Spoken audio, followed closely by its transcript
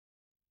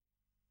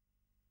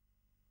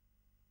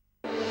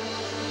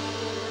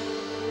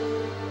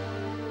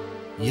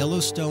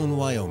Yellowstone,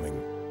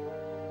 Wyoming.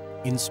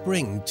 In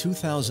spring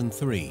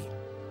 2003,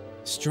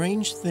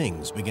 strange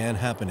things began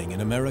happening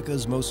in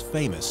America's most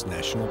famous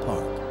national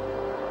park.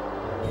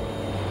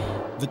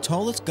 The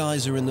tallest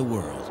geyser in the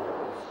world,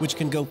 which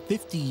can go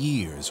 50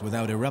 years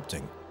without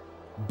erupting,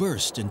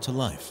 burst into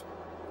life,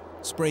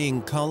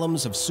 spraying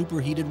columns of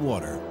superheated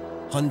water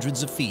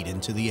hundreds of feet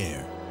into the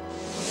air.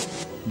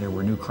 There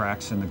were new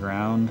cracks in the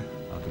ground.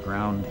 The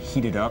ground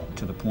heated up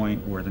to the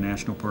point where the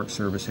National Park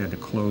Service had to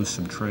close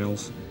some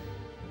trails.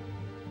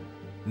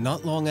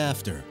 Not long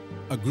after,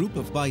 a group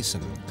of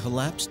bison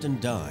collapsed and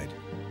died,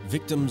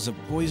 victims of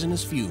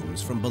poisonous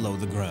fumes from below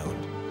the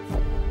ground.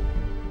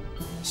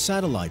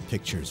 Satellite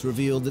pictures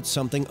revealed that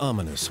something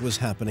ominous was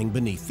happening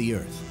beneath the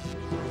earth.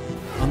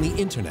 On the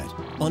internet,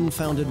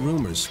 unfounded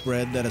rumors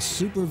spread that a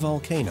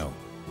supervolcano,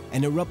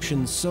 an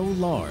eruption so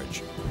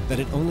large that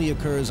it only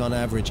occurs on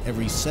average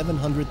every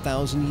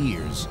 700,000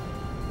 years,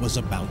 was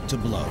about to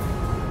blow.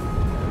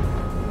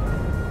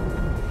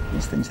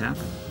 These things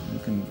happen.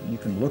 You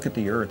can look at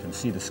the earth and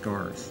see the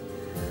scars.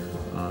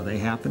 They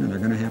happen, and they're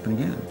going to happen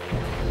again.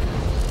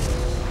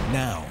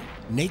 Now,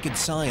 Naked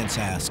Science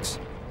asks,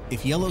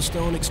 if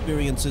Yellowstone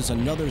experiences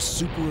another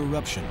super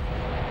eruption,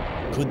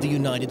 could the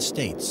United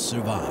States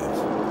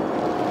survive?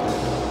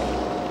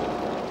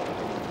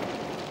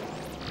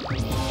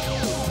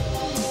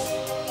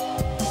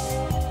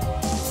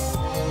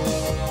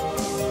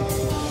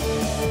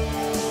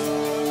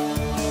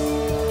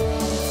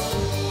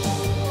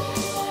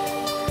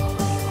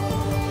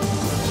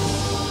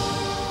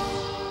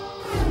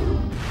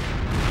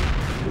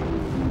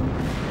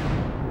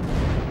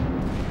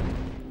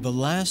 The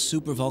last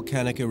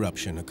supervolcanic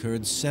eruption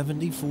occurred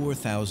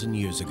 74,000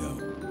 years ago,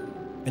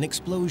 an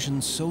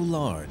explosion so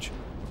large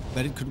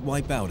that it could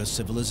wipe out a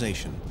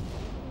civilization.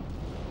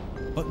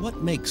 But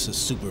what makes a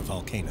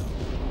supervolcano?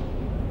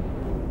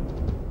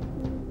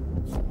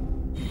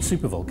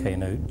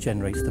 Supervolcano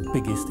generates the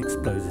biggest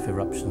explosive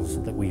eruptions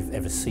that we've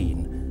ever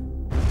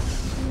seen.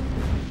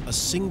 A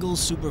single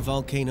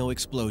supervolcano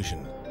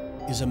explosion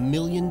is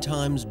 1,000,000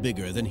 times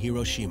bigger than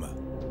Hiroshima.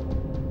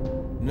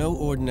 No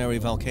ordinary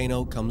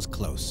volcano comes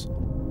close.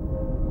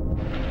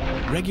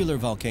 Regular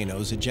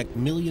volcanoes eject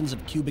millions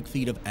of cubic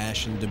feet of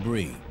ash and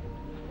debris.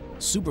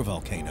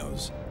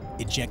 Supervolcanoes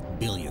eject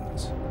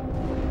billions.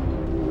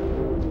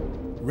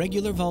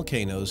 Regular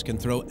volcanoes can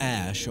throw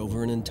ash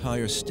over an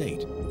entire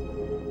state.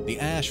 The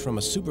ash from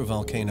a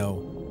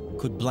supervolcano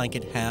could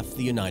blanket half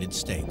the United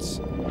States.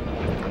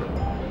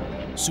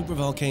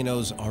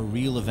 Supervolcanoes are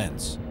real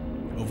events.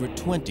 Over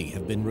 20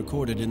 have been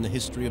recorded in the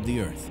history of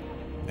the Earth,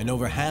 and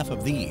over half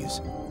of these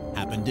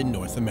happened in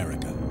North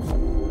America.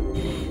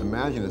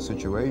 Imagine a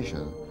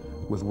situation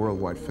with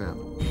worldwide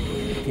famine.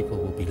 People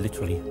will be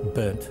literally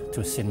burnt to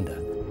a cinder.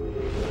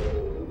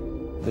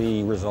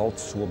 The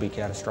results will be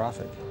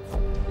catastrophic.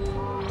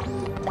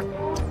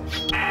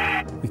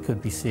 We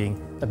could be seeing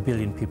 1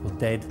 billion people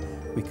dead.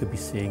 We could be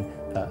seeing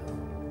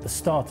the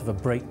start of a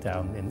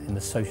breakdown in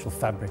the social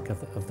fabric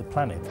of the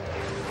planet.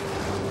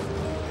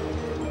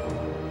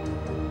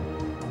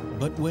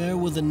 But where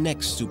will the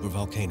next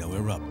supervolcano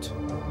erupt?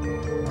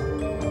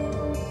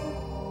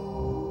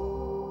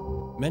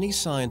 Many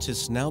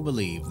scientists now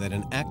believe that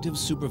an active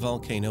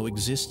supervolcano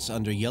exists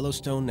under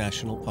Yellowstone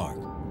National Park,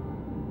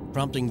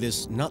 prompting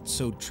this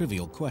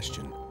not-so-trivial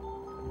question.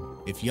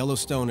 If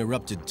Yellowstone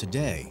erupted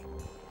today,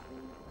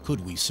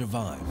 could we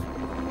survive?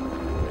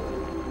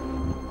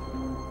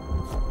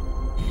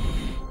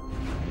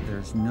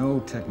 There's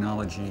no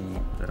technology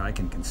that I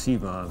can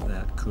conceive of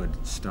that could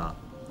stop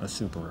a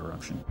super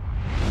eruption.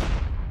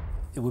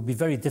 It would be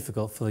very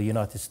difficult for the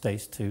United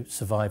States to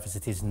survive as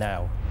it is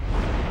now.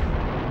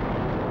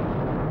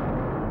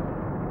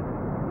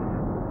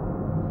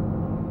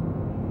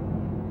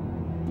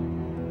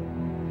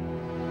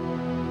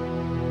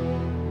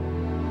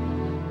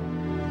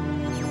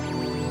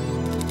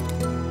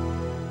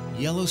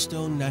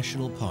 Yellowstone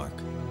National Park.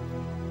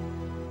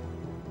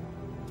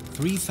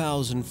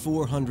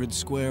 3,400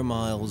 square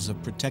miles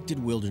of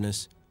protected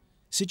wilderness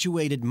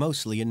situated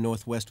mostly in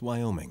northwest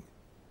Wyoming.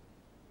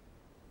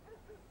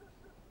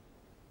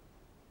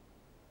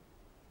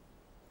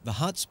 The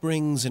hot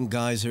springs and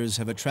geysers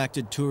have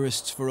attracted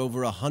tourists for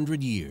over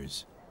 100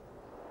 years.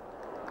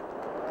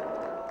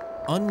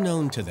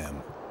 Unknown to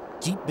them,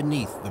 deep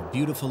beneath the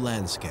beautiful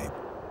landscape,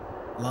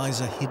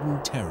 lies a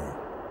hidden terror.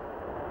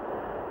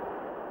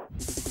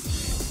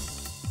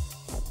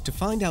 To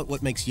find out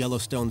what makes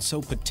Yellowstone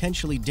so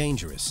potentially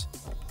dangerous,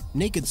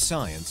 Naked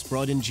Science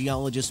brought in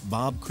geologist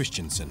Bob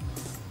Christensen.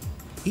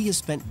 He has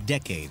spent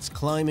decades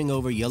climbing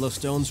over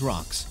Yellowstone's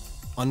rocks,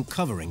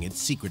 uncovering its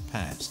secret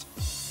past.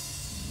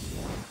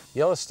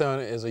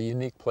 Yellowstone is a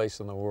unique place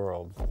in the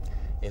world.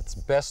 It's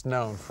best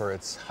known for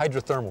its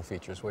hydrothermal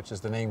features, which is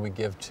the name we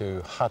give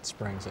to hot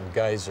springs and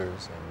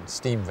geysers and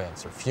steam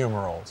vents or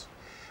fumaroles.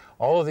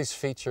 All of these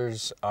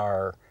features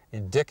are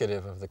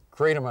indicative of the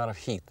great amount of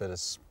heat that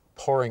is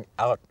pouring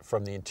out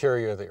from the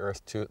interior of the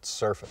Earth to its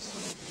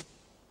surface.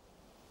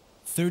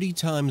 30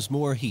 times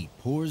more heat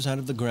pours out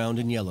of the ground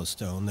in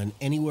Yellowstone than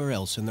anywhere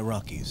else in the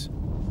Rockies.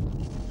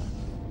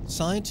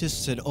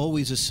 Scientists had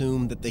always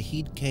assumed that the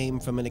heat came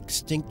from an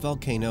extinct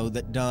volcano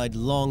that died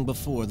long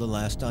before the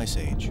last ice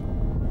age.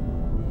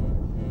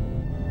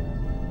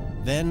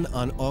 Then,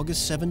 on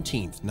August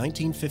 17,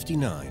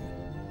 1959,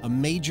 a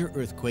major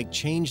earthquake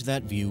changed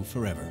that view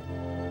forever.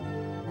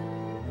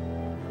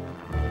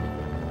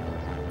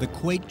 The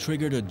quake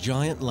triggered a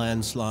giant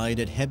landslide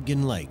at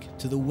Hebgen Lake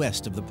to the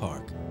west of the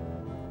park.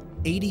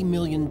 80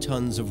 million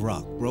tons of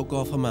rock broke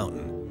off a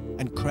mountain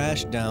and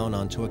crashed down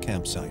onto a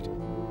campsite.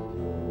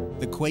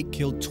 The quake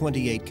killed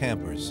 28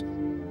 campers.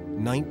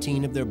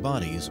 19 of their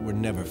bodies were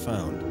never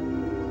found.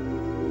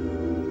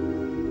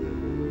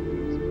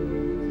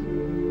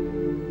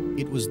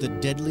 It was the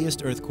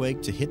deadliest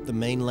earthquake to hit the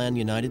mainland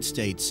United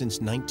States since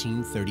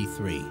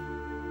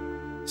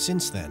 1933.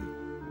 Since then,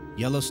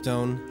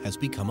 Yellowstone has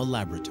become a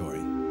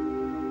laboratory.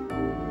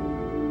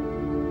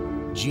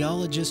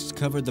 Geologists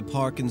covered the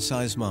park in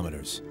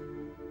seismometers.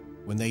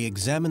 When they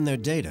examined their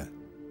data,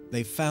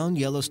 they found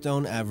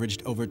Yellowstone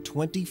averaged over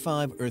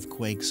 25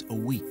 earthquakes a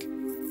week.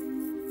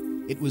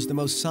 It was the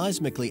most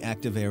seismically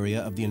active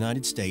area of the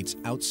United States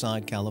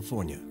outside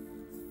California,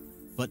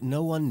 but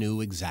no one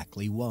knew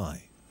exactly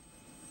why.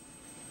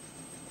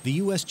 The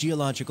U.S.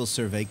 Geological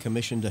Survey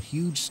commissioned a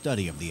huge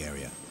study of the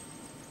area.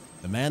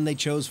 The man they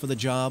chose for the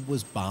job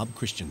was Bob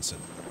Christensen.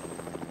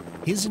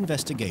 His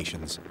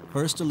investigations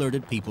first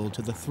alerted people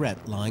to the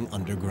threat lying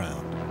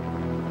underground.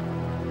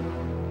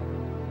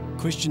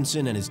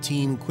 Christensen and his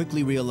team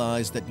quickly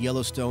realized that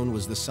Yellowstone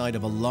was the site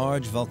of a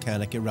large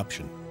volcanic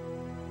eruption.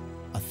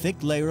 A thick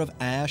layer of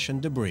ash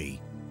and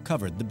debris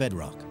covered the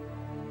bedrock.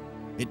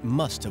 It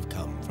must have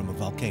come from a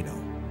volcano.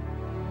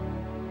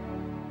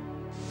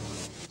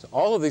 So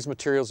all of these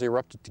materials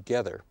erupted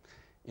together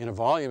in a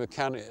volume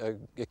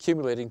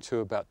accumulating to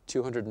about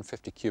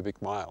 250 cubic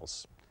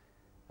miles.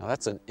 Now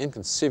that's an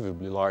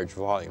inconceivably large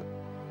volume.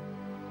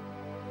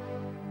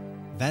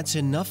 That's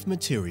enough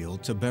material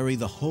to bury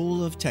the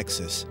whole of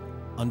Texas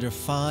under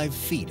 5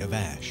 feet of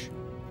ash.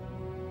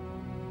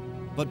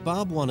 But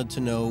Bob wanted to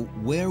know,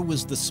 where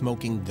was the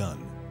smoking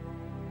gun,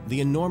 the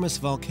enormous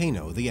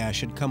volcano the ash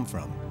had come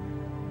from?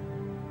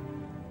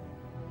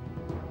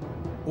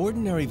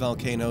 Ordinary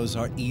volcanoes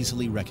are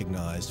easily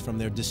recognized from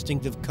their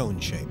distinctive cone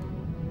shape.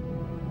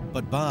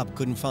 But Bob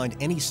couldn't find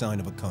any sign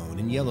of a cone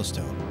in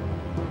Yellowstone.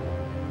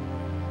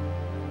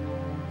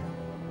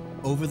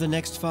 Over the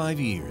next 5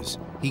 years,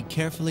 he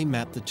carefully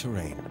mapped the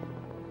terrain.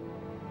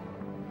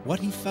 What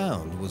he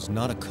found was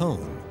not a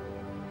cone,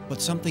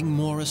 but something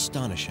more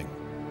astonishing.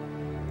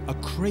 A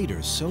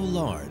crater so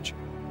large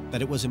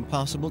that it was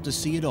impossible to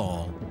see it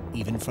all,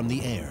 even from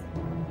the air.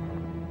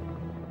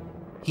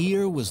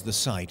 Here was the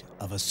site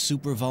of a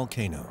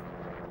supervolcano.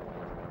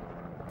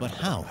 But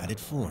how had it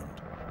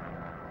formed?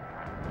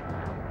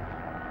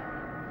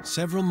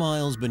 Several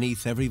miles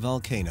beneath every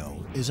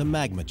volcano is a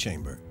magma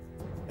chamber,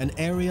 an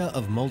area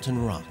of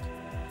molten rock.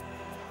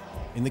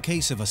 In the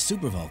case of a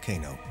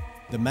supervolcano,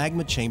 the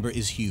magma chamber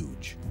is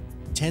huge,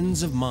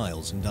 tens of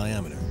miles in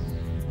diameter.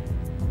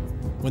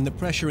 When the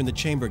pressure in the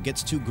chamber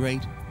gets too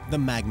great, the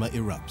magma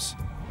erupts,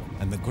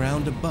 and the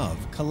ground above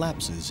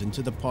collapses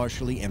into the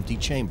partially empty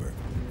chamber,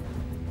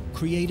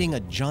 creating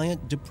a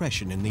giant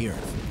depression in the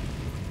earth,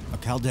 a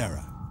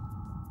caldera.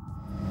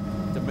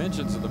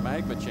 Dimensions of the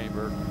magma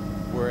chamber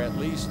were at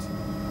least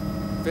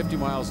 50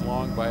 miles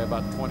long by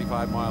about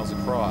 25 miles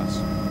across.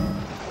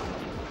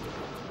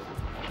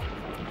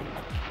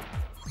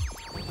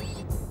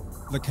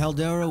 The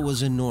caldera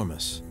was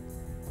enormous.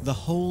 The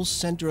whole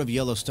center of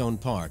Yellowstone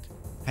Park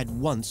had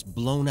once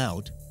blown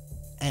out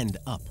and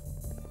up.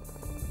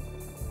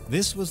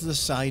 This was the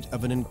site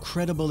of an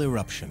incredible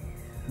eruption,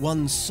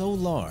 one so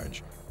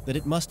large that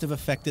it must have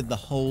affected the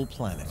whole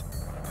planet.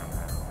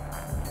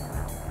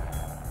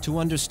 To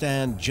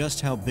understand just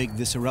how big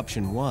this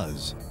eruption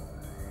was,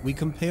 we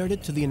compared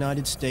it to the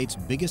United States'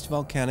 biggest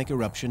volcanic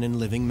eruption in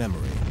living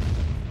memory.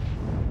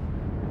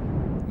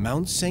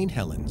 Mount St.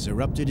 Helens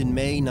erupted in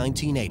May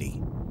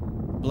 1980,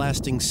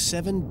 blasting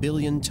 7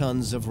 billion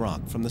tons of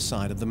rock from the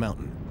side of the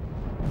mountain,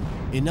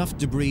 enough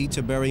debris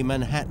to bury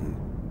Manhattan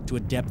to a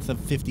depth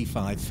of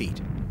 55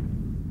 feet.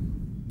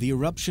 The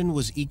eruption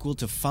was equal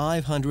to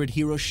 500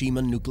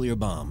 Hiroshima nuclear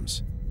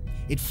bombs.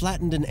 It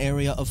flattened an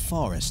area of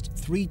forest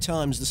 3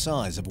 times the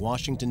size of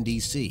Washington,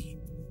 D.C.,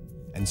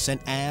 and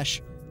sent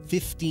ash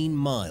 15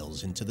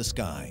 miles into the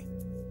sky.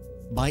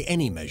 By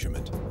any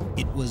measurement,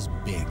 it was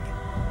big.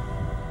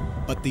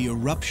 But the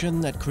eruption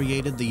that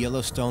created the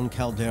Yellowstone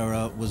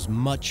caldera was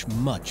much,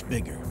 much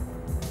bigger,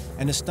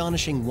 an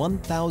astonishing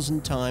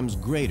 1,000 times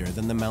greater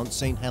than the Mount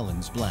St.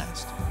 Helens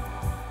blast.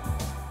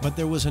 But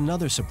there was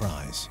another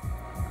surprise.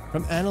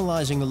 From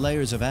analyzing the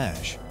layers of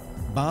ash,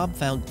 Bob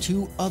found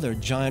 2 other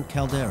giant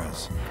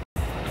calderas.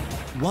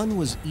 One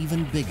was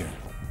even bigger,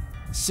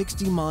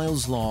 60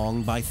 miles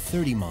long by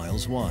 30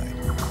 miles wide.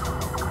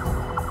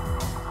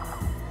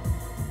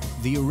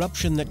 The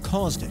eruption that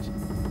caused it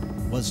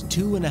was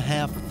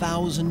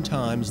 2,500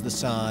 times the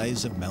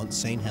size of Mount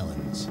St.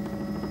 Helens.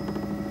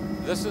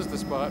 This is the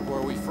spot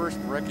where we first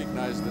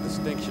recognized the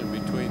distinction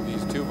between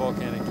these two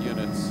volcanic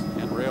units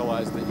and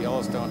realized that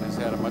Yellowstone has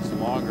had a much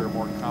longer,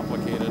 more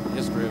complicated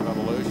history of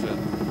evolution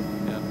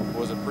and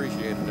was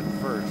appreciated at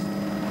first.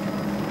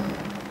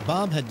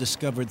 Bob had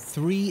discovered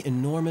 3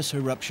 enormous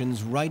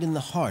eruptions right in the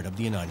heart of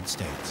the United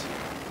States.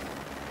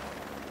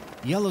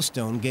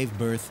 Yellowstone gave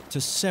birth to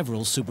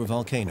several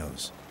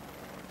supervolcanoes,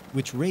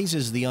 which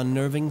raises the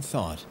unnerving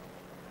thought,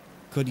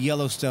 could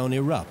Yellowstone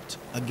erupt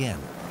again?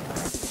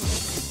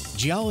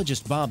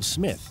 Geologist Bob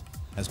Smith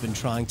has been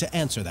trying to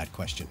answer that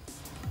question.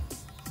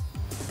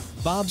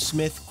 Bob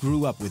Smith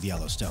grew up with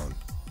Yellowstone.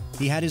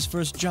 He had his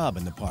first job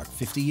in the park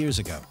 50 years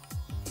ago.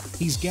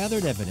 He's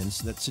gathered evidence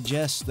that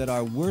suggests that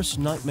our worst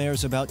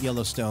nightmares about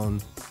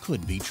Yellowstone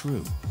could be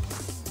true.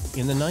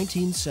 In the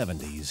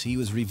 1970s, he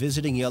was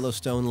revisiting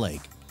Yellowstone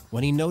Lake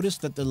when he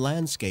noticed that the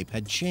landscape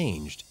had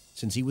changed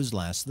since he was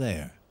last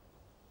there.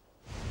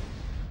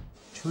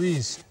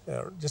 Trees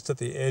just at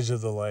the edge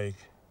of the lake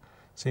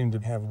seem to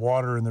have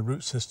water in the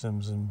root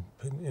systems and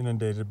been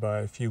inundated by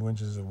a few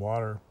inches of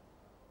water.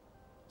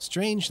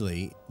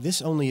 Strangely,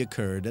 this only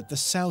occurred at the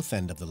south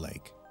end of the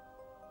lake.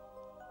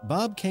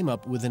 Bob came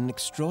up with an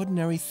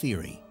extraordinary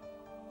theory.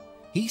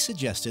 He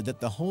suggested that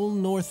the whole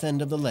north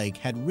end of the lake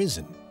had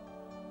risen,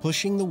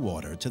 pushing the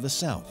water to the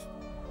south.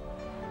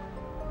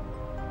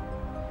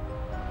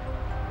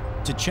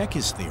 To check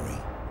his theory,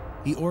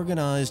 he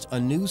organized a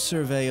new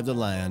survey of the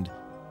land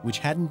which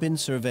hadn't been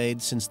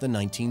surveyed since the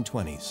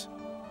 1920s.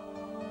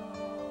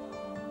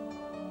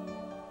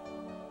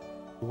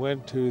 We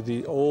went to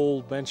the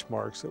old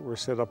benchmarks that were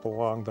set up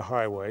along the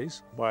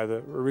highways by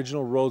the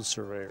original road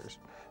surveyors.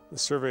 The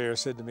surveyor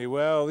said to me,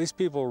 well, these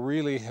people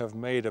really have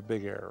made a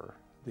big error,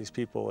 these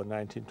people in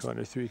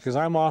 1923, because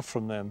I'm off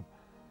from them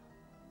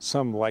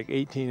some like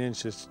 18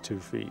 inches to 2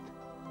 feet.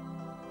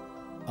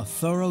 A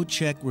thorough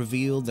check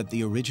revealed that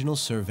the original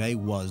survey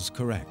was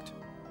correct.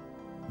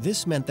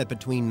 This meant that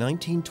between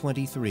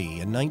 1923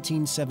 and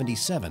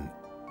 1977,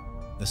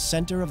 the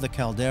center of the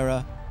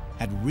caldera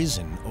had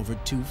risen over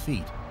 2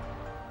 feet.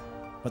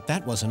 But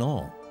that wasn't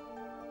all.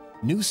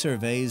 New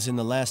surveys in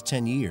the last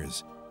 10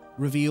 years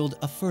revealed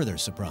a further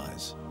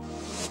surprise.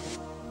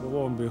 Well,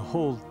 lo and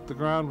behold, the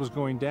ground was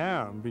going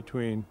down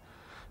between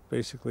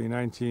basically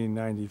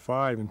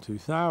 1995 and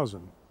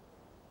 2000.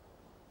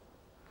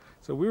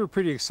 So we were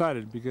pretty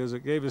excited because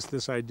it gave us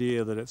this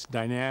idea that it's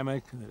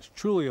dynamic and it's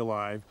truly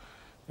alive.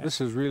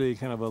 This is really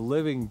kind of a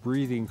living,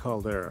 breathing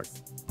caldera.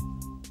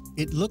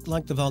 It looked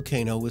like the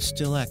volcano was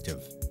still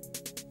active.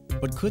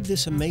 But could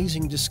this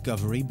amazing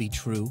discovery be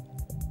true?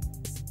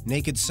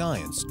 Naked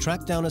Science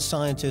tracked down a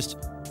scientist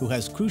who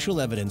has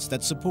crucial evidence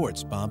that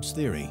supports Bob's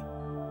theory.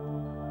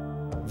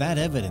 That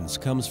evidence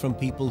comes from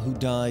people who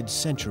died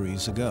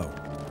centuries ago.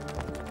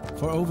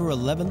 For over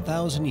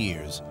 11,000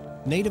 years,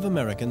 Native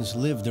Americans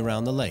lived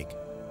around the lake,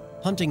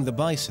 hunting the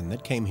bison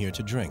that came here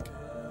to drink.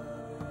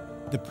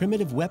 The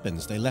primitive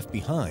weapons they left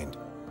behind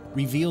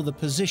reveal the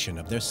position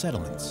of their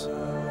settlements.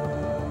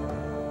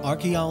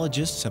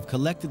 Archaeologists have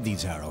collected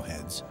these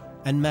arrowheads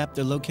and mapped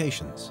their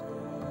locations.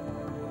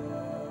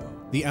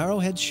 The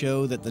arrowheads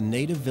show that the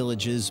native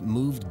villages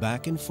moved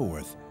back and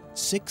forth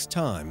 6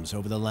 times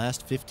over the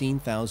last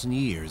 15,000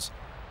 years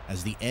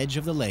as the edge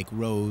of the lake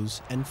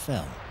rose and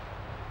fell.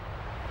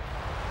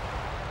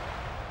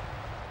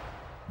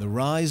 The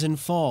rise and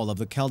fall of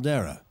the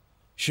caldera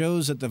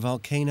shows that the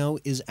volcano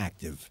is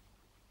active.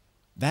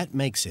 That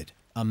makes it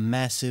a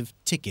massive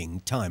ticking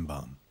time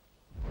bomb.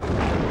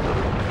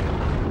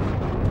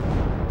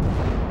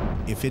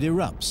 If it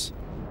erupts,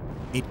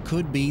 it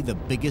could be the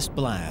biggest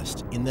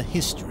blast in the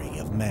history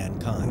of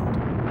mankind.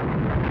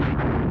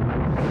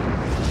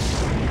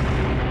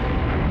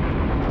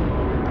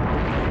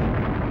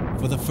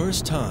 For the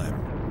first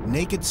time,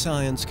 Naked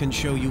Science can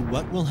show you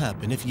what will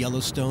happen if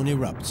Yellowstone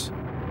erupts.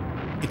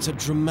 It's a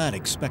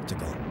dramatic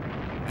spectacle,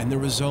 and the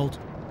result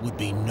would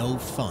be no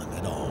fun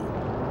at all.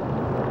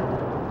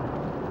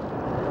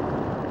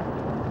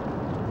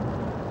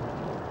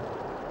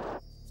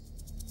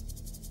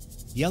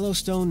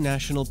 Yellowstone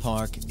National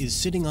Park is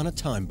sitting on a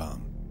time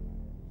bomb,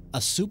 a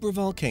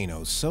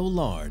supervolcano so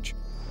large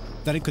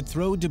that it could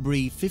throw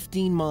debris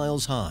 15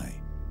 miles high,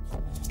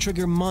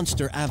 trigger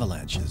monster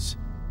avalanches,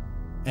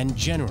 and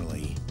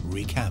generally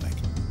wreak havoc.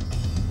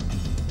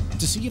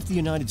 To see if the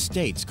United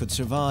States could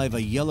survive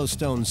a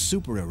Yellowstone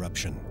super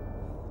eruption,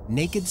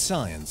 Naked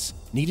Science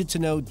needed to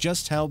know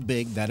just how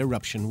big that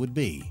eruption would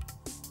be.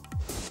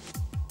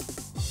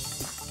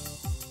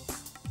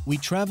 We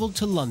traveled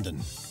to London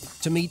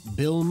to meet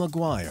Bill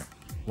McGuire,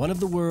 one of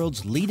the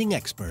world's leading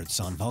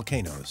experts on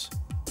volcanoes.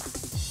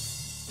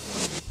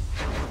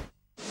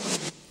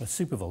 A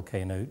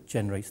supervolcano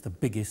generates the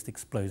biggest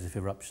explosive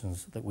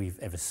eruptions that we've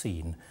ever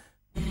seen.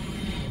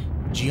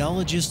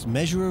 Geologists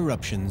measure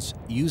eruptions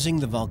using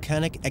the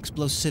Volcanic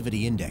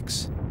Explosivity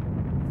Index.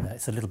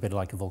 It's a little bit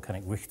like a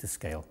volcanic Richter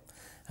scale,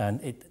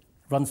 and it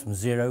runs from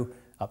 0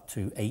 up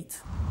to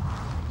 8.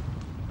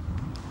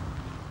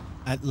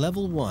 At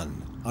level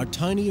 1 are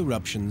tiny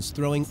eruptions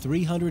throwing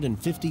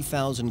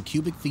 350,000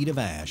 cubic feet of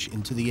ash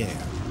into the air.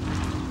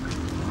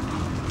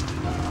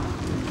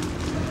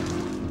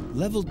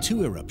 Level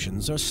 2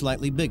 eruptions are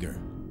slightly bigger,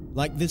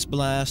 like this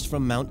blast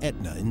from Mount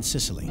Etna in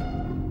Sicily.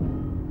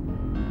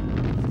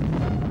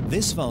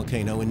 This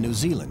volcano in New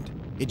Zealand,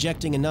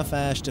 ejecting enough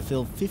ash to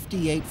fill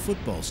 58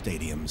 football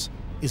stadiums,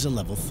 is a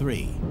level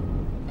 3.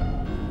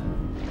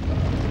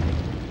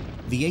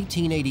 The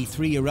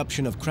 1883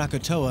 eruption of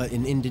Krakatoa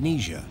in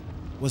Indonesia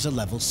was a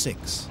level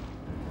 6.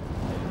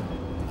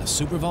 A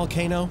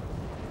supervolcano?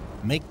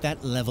 Make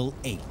that level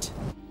 8.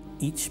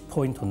 Each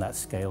point on that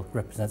scale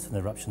represents an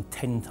eruption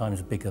 10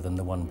 times bigger than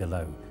the one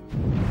below.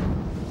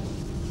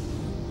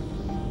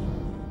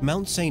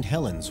 Mount St.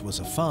 Helens was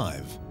a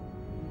 5.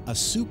 A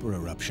super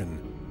eruption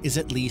is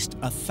at least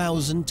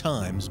 1,000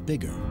 times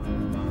bigger.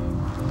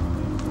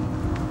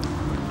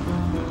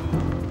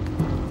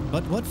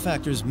 But what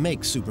factors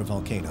make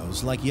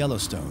supervolcanoes like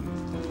Yellowstone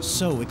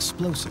so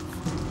explosive?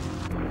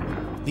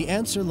 The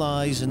answer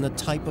lies in the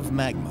type of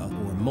magma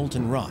or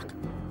molten rock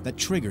that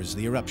triggers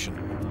the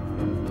eruption.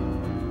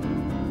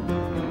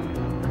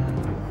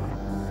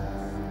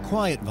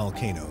 Quiet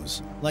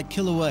volcanoes, like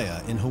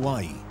Kilauea in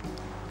Hawaii,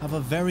 have a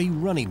very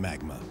runny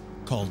magma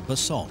called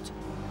basalt.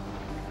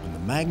 When the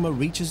magma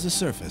reaches the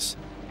surface,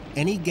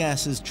 any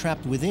gases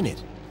trapped within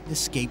it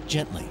escape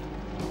gently.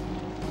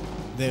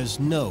 There's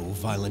no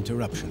violent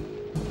eruption.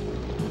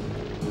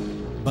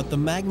 But the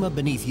magma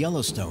beneath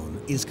Yellowstone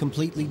is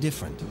completely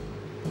different.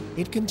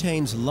 It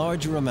contains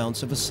larger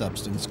amounts of a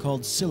substance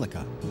called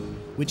silica,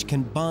 which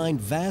can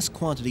bind vast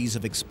quantities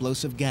of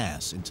explosive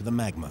gas into the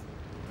magma.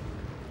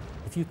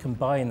 If you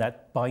combine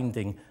that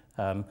binding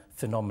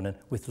phenomenon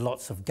with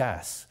lots of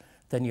gas,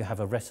 then you have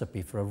a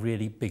recipe for a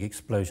really big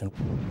explosion.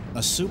 A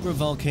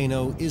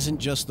supervolcano isn't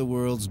just the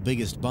world's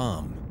biggest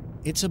bomb.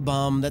 It's a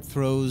bomb that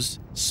throws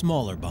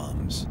smaller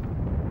bombs.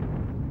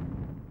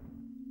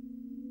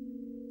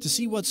 To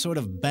see what sort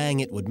of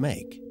bang it would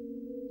make,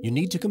 you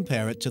need to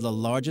compare it to the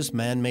largest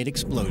man-made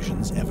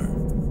explosions ever.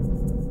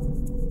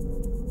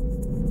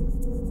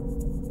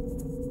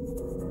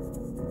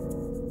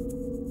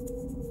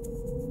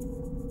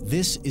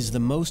 This is the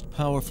most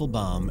powerful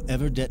bomb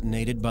ever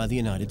detonated by the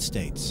United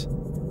States.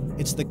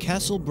 It's the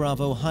Castle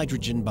Bravo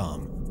hydrogen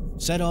bomb,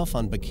 set off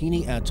on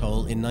Bikini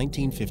Atoll in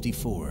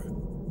 1954.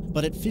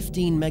 But at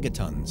 15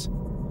 megatons,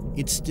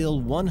 it's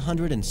still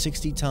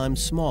 160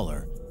 times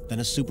smaller than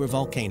a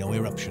supervolcano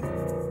eruption.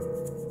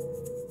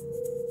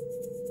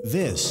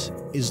 This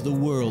is the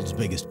world's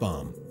biggest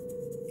bomb.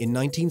 In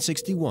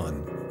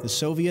 1961, the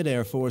Soviet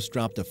Air Force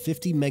dropped a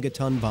 50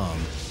 megaton bomb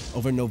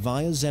over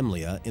Novaya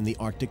Zemlya in the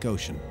Arctic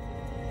Ocean.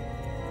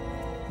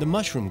 The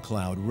mushroom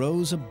cloud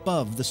rose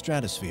above the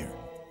stratosphere,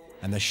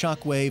 and the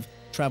shock wave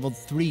traveled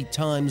 3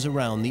 times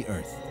around the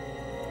Earth.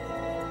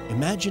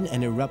 Imagine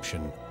an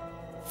eruption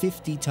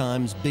 50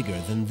 times bigger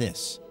than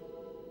this,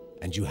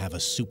 and you have a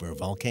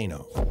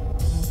supervolcano.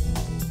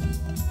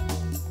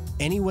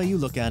 Any way you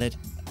look at it,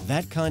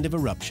 that kind of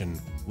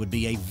eruption would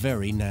be a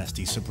very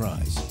nasty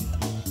surprise.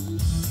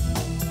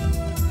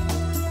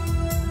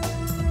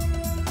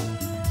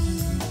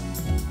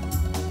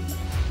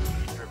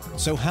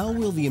 So how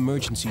will the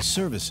emergency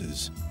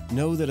services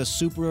know that a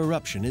super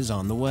eruption is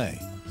on the way?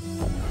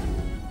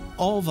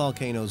 All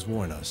volcanoes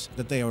warn us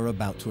that they are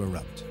about to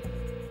erupt.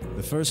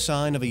 The first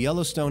sign of a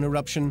Yellowstone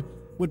eruption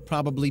would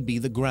probably be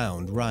the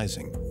ground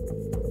rising.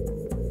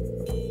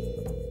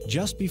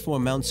 Just before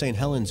Mount St.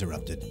 Helens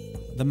erupted,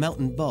 the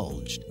mountain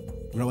bulged,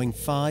 growing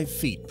 5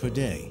 feet per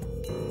day.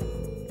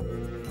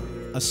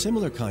 A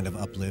similar kind of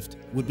uplift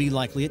would be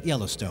likely at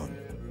Yellowstone.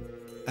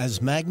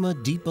 As magma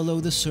deep below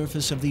the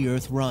surface of the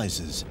Earth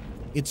rises,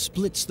 it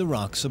splits the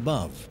rocks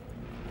above.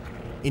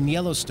 In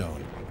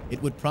Yellowstone,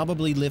 it would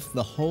probably lift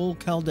the whole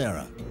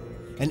caldera,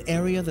 an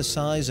area the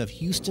size of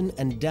Houston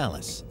and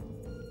Dallas,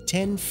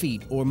 10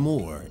 feet or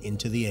more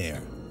into the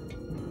air.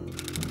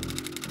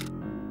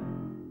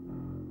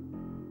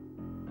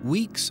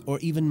 Weeks or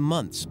even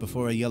months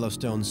before a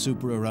Yellowstone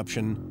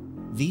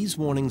supereruption, these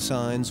warning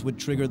signs would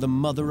trigger the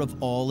mother of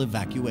all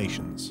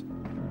evacuations.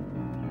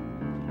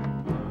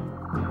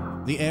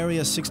 The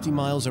area 60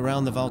 miles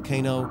around the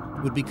volcano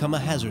would become a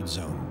hazard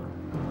zone.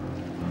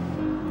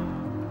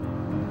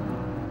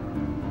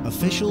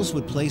 Officials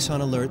would place on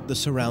alert the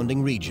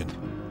surrounding region,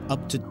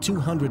 up to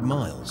 200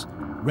 miles,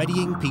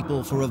 readying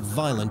people for a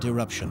violent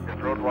eruption.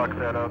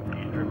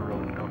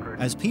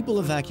 As people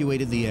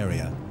evacuated the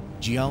area,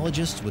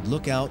 geologists would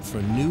look out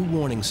for new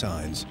warning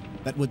signs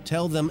that would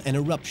tell them an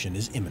eruption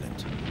is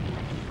imminent.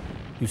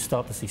 You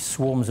start to see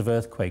swarms of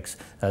earthquakes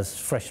as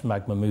fresh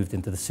magma moved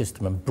into the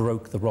system and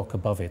broke the rock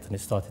above it, and it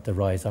started to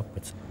rise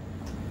upwards.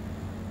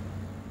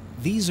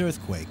 These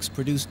earthquakes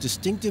produce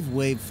distinctive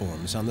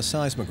waveforms on the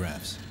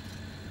seismographs.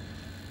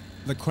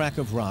 The crack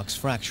of rocks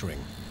fracturing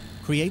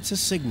creates a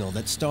signal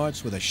that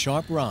starts with a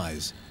sharp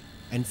rise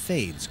and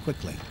fades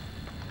quickly.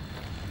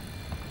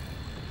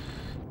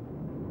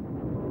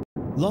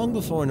 Long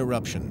before an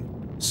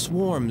eruption,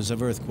 swarms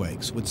of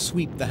earthquakes would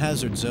sweep the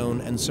hazard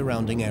zone and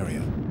surrounding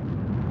area.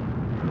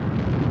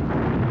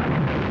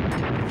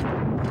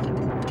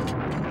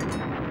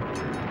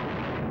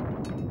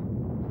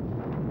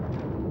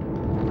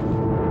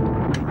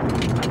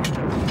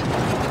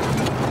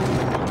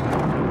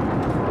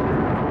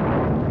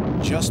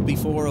 Just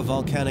before a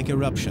volcanic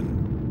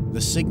eruption,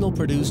 the signal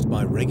produced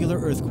by regular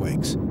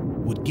earthquakes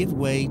would give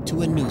way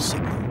to a new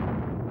signal,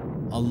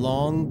 a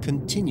long,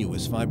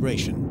 continuous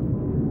vibration.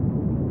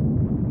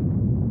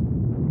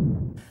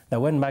 Now,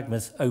 when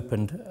magma's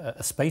opened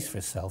a space for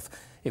itself,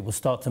 it will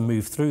start to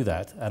move through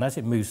that, and as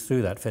it moves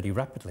through that very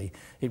rapidly,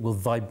 it will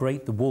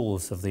vibrate the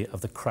walls of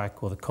the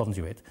crack or the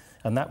conduit,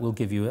 and that will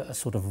give you a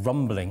sort of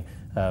rumbling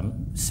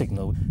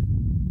signal.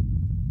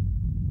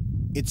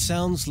 It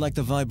sounds like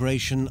the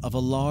vibration of a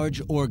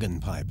large organ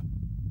pipe.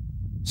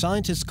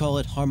 Scientists call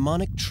it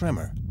harmonic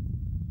tremor.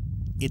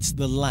 It's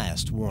the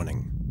last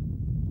warning.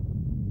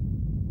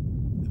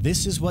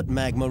 This is what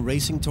magma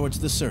racing towards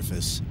the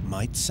surface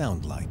might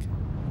sound like.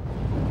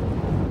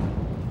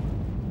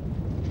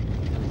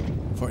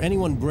 For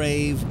anyone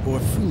brave or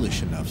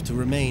foolish enough to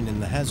remain in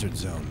the hazard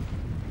zone,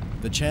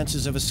 the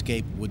chances of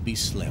escape would be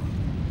slim.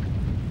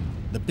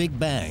 The Big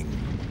Bang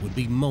would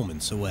be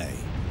moments away.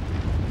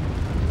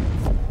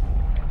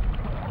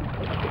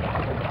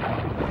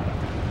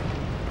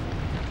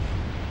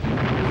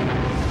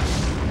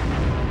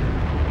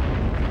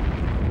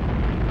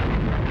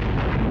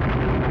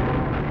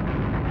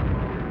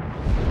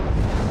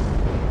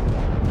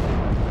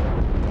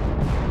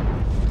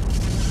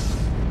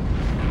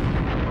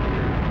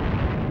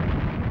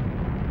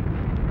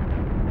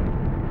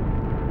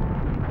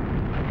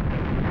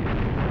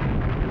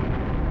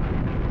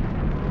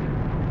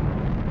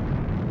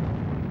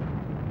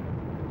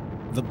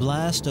 The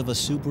blast of a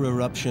super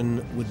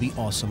eruption would be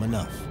awesome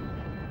enough,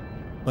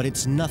 but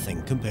it's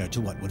nothing compared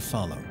to what would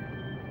follow.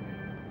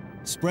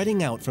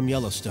 Spreading out from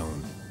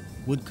Yellowstone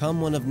would come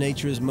one of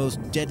nature's most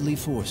deadly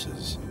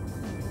forces,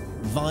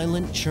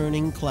 violent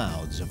churning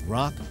clouds of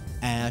rock,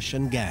 ash,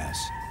 and gas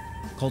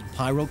called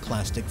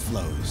pyroclastic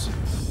flows.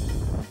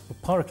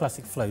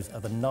 Pyroclastic flows are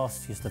the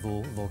nastiest of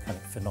all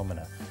volcanic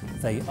phenomena.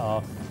 They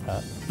are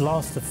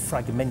blasts of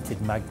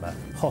fragmented magma,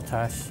 hot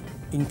ash,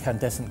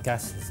 incandescent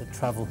gases that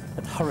travel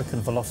at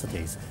hurricane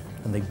velocities,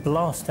 and they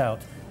blast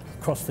out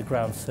across the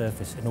ground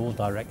surface in all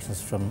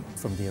directions from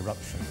the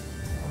eruption.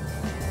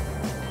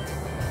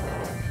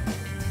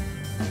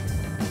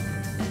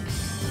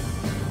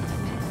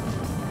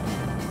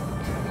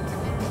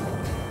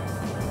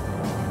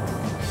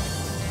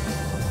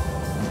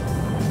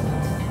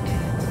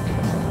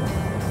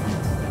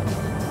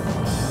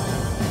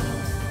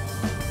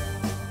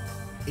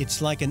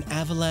 It's like an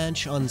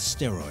avalanche on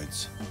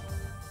steroids.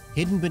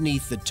 Hidden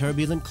beneath the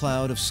turbulent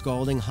cloud of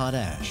scalding hot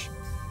ash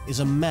is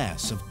a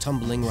mass of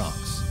tumbling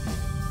rocks.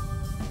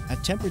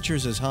 At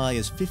temperatures as high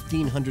as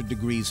 1,500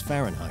 degrees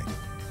Fahrenheit,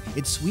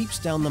 it sweeps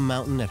down the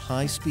mountain at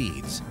high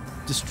speeds,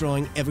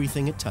 destroying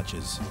everything it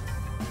touches.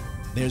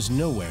 There's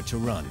nowhere to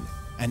run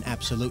and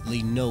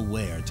absolutely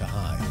nowhere to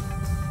hide.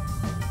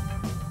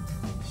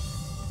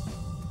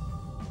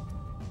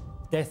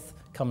 Death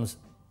comes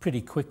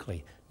pretty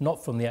quickly,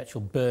 not from the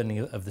actual burning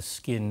of the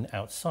skin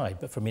outside,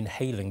 but from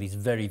inhaling these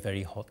very,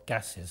 very hot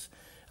gases.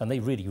 And they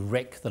really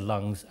wreck the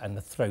lungs and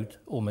the throat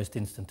almost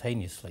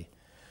instantaneously.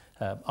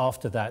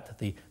 After that,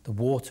 the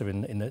water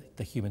in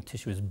the human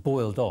tissue is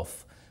boiled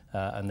off,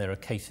 and there are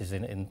cases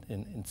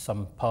in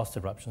some past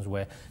eruptions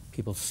where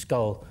people's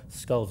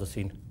skulls are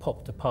seen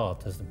popped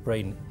apart as the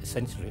brain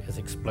essentially has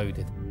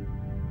exploded.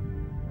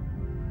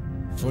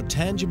 For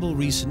tangible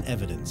recent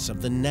evidence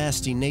of the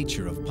nasty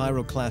nature of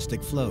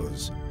pyroclastic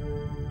flows,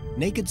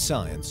 Naked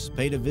Science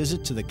paid a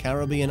visit to the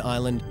Caribbean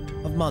island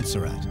of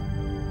Montserrat.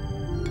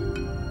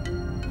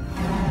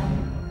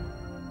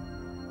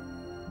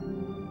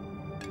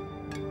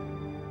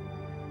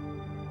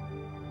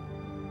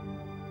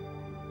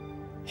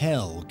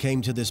 Hell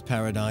came to this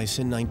paradise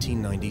in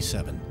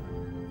 1997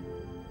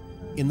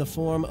 in the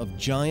form of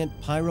giant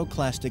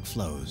pyroclastic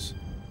flows.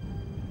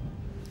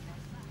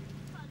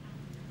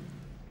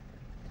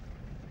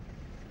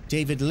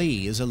 David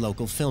Lee is a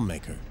local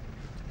filmmaker.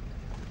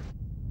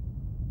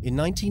 In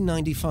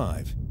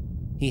 1995,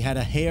 he had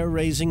a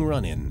hair-raising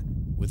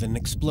run-in with an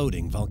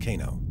exploding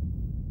volcano.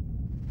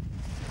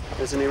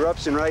 There's an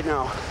eruption right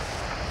now.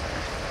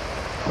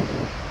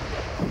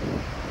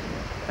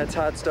 That's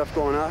hot stuff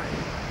going up.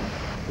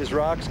 There's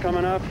rocks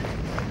coming up,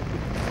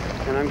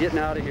 and I'm getting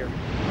out of here.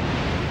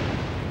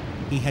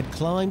 He had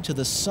climbed to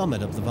the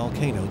summit of the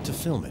volcano to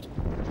film it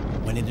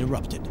when it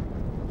erupted.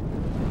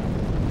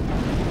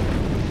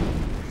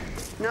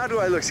 Now do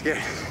I look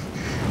scared?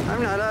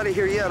 I'm not out of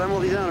here yet. I'm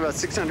only down about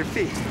 600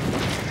 feet.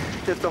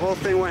 If the whole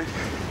thing went,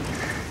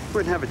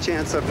 wouldn't have a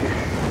chance up here.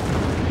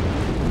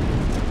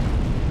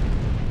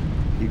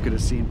 You could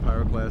have seen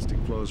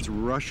pyroclastic flows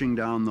rushing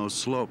down those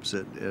slopes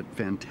at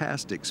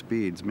fantastic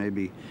speeds,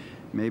 maybe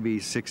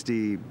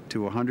 60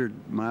 to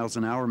 100 miles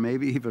an hour,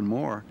 maybe even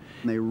more.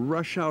 And they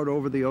rush out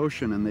over the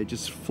ocean and they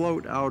just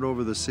float out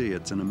over the sea.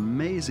 It's an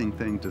amazing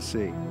thing to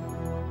see.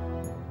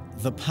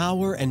 The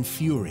power and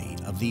fury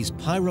of these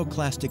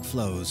pyroclastic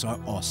flows are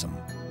awesome.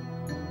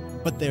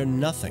 But they're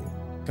nothing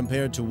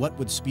compared to what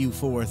would spew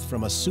forth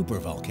from a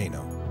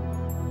supervolcano.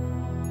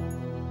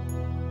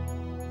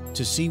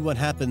 To see what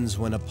happens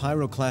when a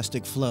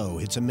pyroclastic flow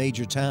hits a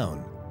major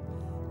town,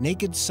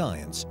 Naked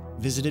Science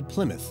visited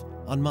Plymouth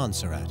on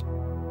Montserrat.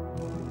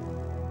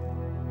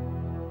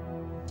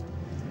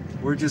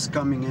 We're just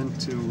coming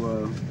into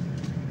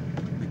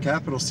the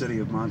capital city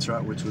of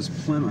Montserrat, which was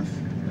Plymouth,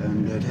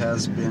 and it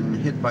has been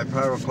hit by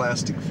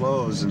pyroclastic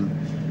flows and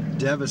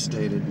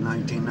devastated in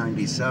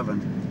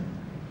 1997.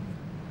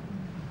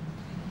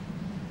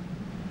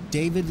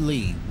 David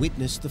Lee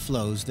witnessed the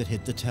flows that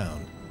hit the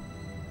town.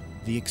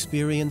 The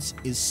experience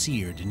is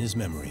seared in his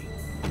memory.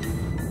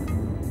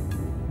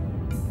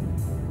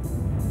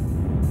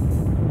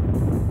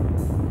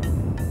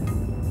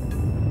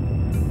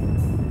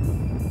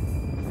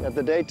 At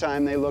the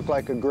daytime, they look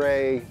like a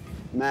gray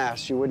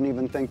mass. You wouldn't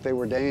even think they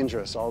were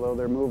dangerous, although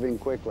they're moving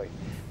quickly.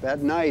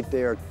 At night,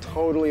 they are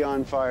totally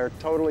on fire,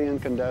 totally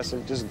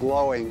incandescent, just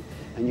glowing,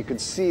 and you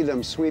could see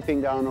them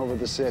sweeping down over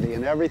the city,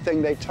 and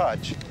everything they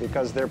touch,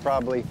 because they're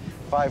probably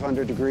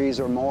 500 degrees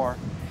or more,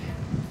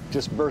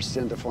 just bursts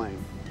into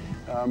flame.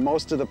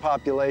 Most of the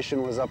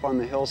population was up on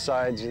the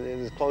hillsides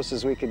as close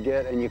as we could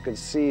get, and you could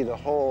see the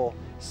whole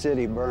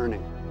city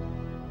burning.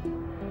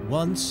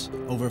 Once,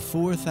 over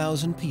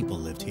 4,000 people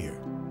lived here.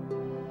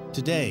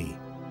 Today,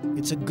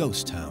 it's a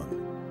ghost town.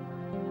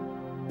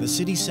 The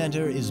city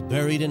center is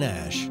buried in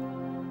ash,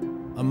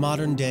 a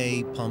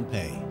modern-day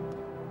Pompeii.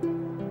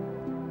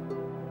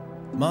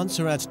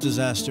 Montserrat's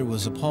disaster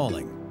was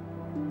appalling,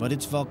 but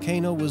its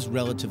volcano was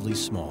relatively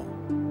small,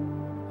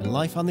 and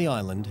life on the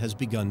island has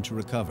begun to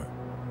recover.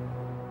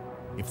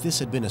 If this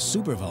had been a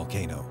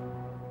supervolcano,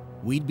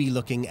 we'd be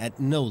looking at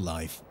no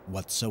life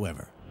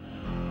whatsoever.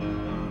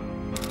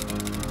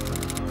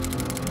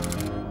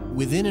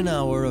 Within an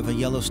hour of a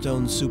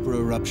Yellowstone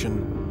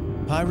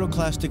supereruption,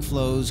 pyroclastic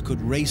flows could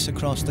race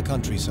across the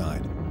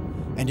countryside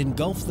and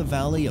engulf the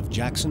valley of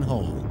Jackson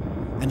Hole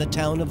and the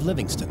town of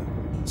Livingston,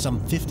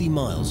 some 50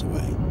 miles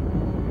away.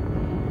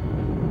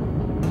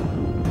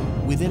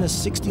 Within a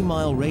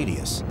 60-mile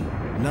radius,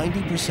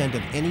 90%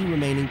 of any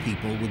remaining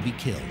people would be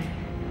killed.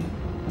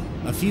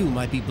 A few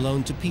might be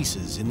blown to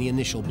pieces in the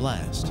initial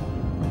blast.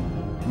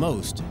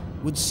 Most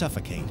would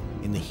suffocate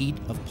in the heat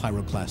of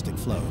pyroclastic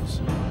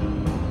flows.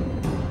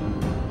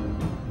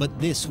 But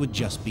this would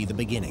just be the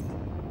beginning.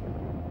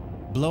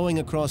 Blowing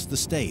across the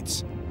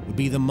states would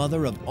be the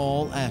mother of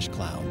all ash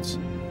clouds,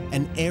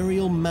 an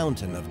aerial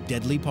mountain of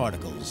deadly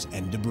particles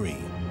and debris.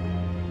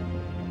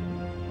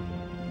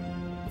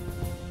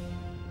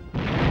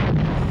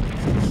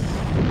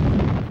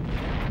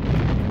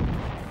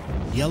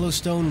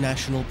 Yellowstone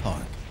National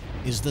Park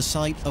is the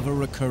site of a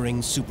recurring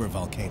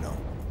supervolcano,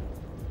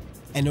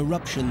 an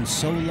eruption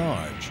so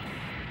large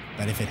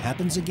that if it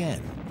happens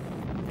again,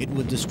 it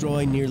would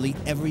destroy nearly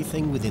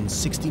everything within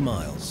 60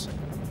 miles.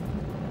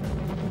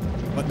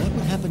 But what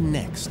would happen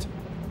next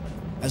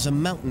as a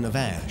mountain of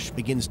ash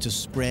begins to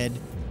spread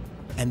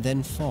and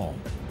then fall?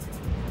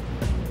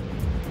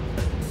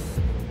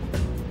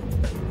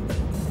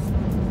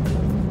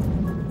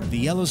 The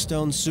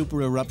Yellowstone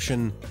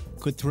supereruption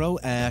could throw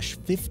ash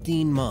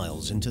 15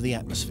 miles into the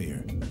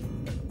atmosphere.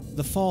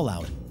 The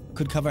fallout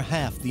could cover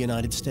half the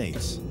United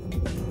States.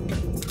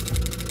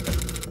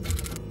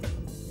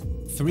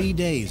 3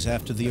 days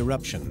after the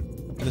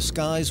eruption, the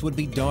skies would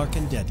be dark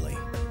and deadly.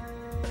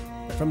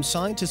 From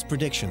scientists'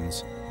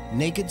 predictions,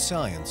 Naked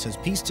Science has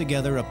pieced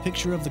together a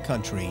picture of the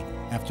country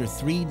after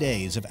 3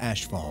 days of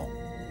ashfall.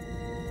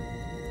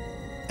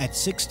 At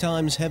 6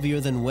 times heavier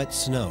than wet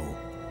snow,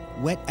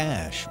 wet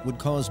ash would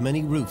cause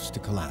many roofs to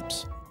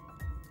collapse,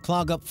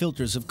 clog up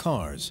filters of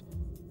cars,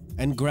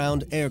 and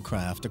ground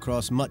aircraft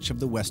across much of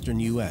the western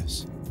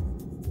U.S.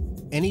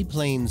 Any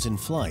planes in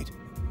flight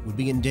would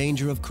be in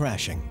danger of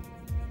crashing,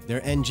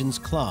 their engines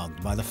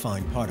clogged by the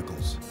fine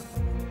particles.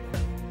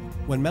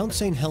 When Mount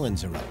St.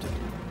 Helens erupted,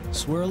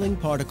 swirling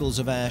particles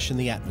of ash in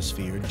the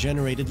atmosphere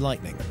generated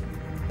lightning,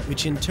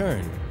 which in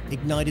turn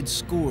ignited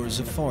scores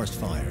of forest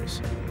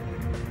fires.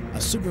 A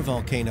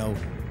supervolcano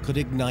could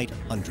ignite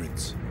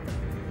hundreds.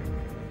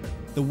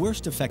 The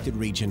worst affected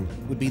region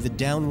would be the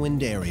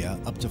downwind area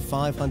up to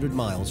 500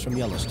 miles from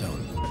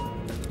Yellowstone,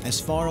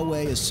 as far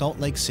away as Salt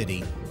Lake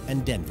City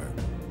and Denver.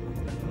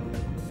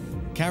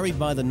 Carried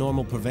by the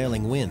normal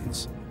prevailing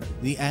winds,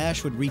 the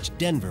ash would reach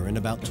Denver in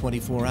about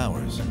 24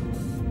 hours.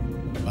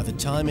 By the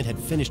time it had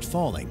finished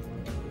falling,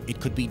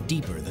 it could be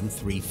deeper than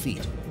 3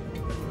 feet.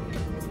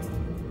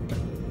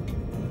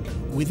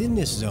 Within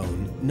this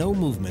zone, no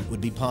movement would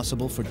be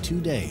possible for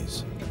 2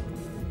 days.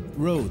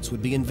 Roads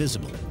would be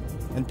invisible,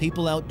 and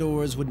people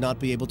outdoors would not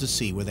be able to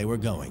see where they were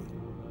going.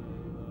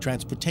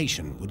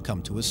 Transportation would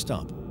come to a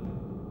stop.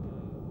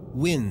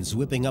 Winds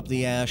whipping up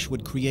the ash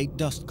would create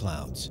dust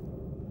clouds,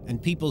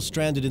 and people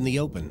stranded in the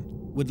open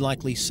would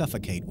likely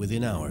suffocate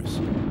within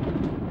hours.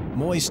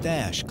 Moist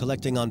ash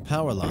collecting on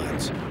power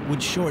lines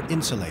would short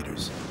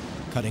insulators,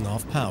 cutting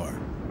off power.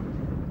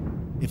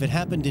 If it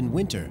happened in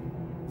winter,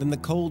 then the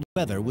cold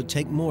weather would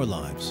take more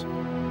lives.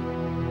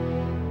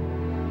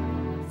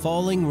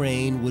 Falling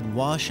rain would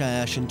wash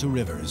ash into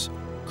rivers,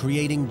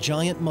 creating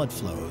giant mud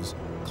flows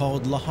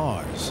called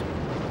lahars,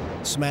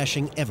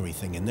 smashing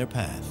everything in their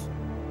path.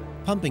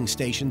 Pumping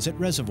stations at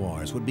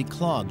reservoirs would be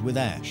clogged with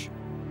ash,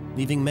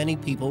 leaving many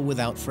people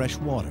without fresh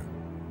water.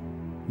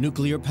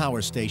 Nuclear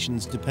power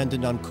stations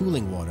dependent on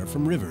cooling water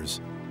from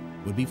rivers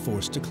would be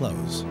forced to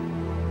close.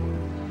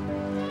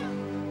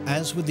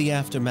 As with the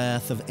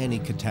aftermath of any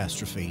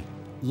catastrophe,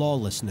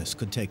 lawlessness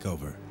could take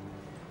over.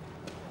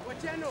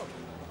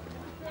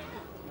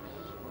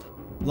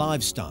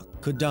 Livestock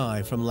could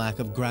die from lack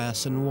of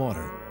grass and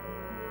water.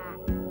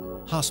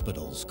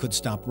 Hospitals could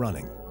stop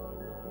running.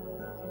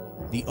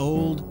 The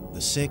old,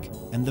 the sick,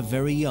 and the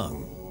very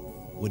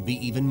young would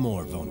be even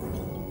more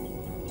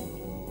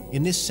vulnerable.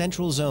 In this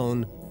central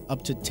zone,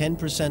 up to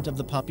 10% of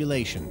the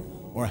population,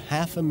 or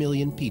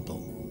 500,000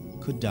 people,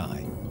 could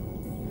die.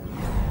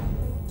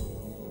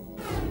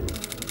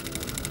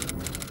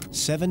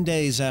 7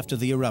 days after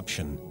the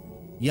eruption,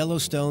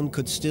 Yellowstone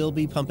could still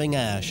be pumping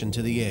ash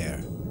into the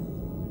air.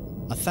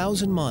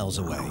 1,000 miles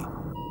away,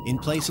 in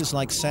places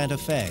like Santa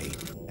Fe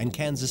and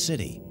Kansas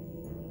City,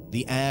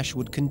 the ash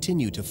would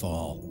continue to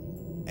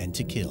fall and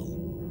to kill.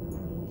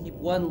 Keep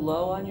one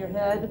low on your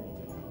head.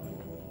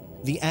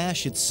 The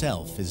ash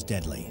itself is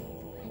deadly.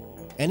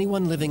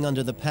 Anyone living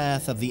under the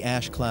path of the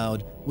ash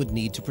cloud would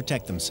need to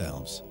protect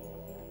themselves.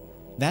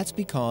 That's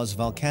because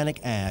volcanic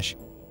ash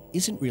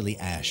isn't really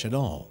ash at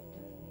all.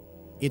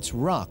 It's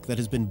rock that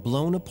has been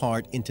blown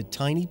apart into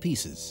tiny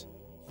pieces.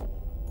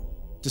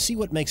 To see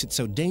what makes it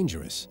so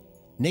dangerous,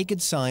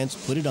 naked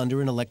science put it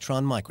under an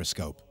electron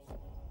microscope.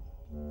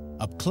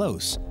 Up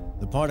close,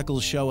 the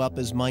particles show up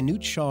as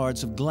minute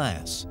shards of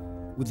glass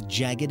with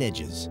jagged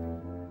edges.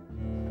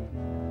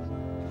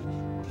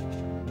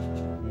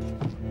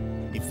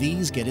 If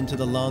these get into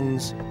the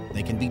lungs,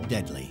 they can be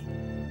deadly.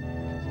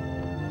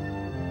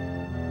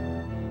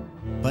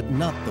 But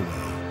not the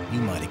way you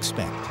might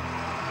expect.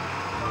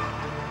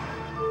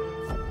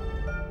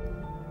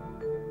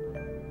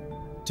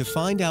 To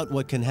find out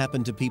what can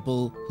happen to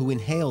people who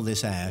inhale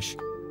this ash,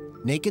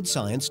 Naked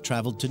Science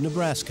traveled to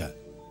Nebraska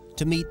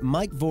to meet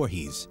Mike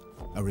Voorhees,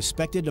 a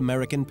respected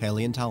American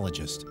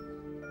paleontologist.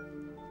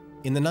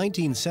 In the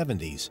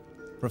 1970s,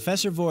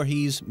 Professor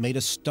Voorhees made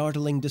a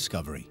startling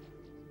discovery.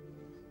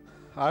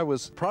 I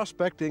was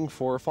prospecting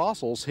for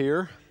fossils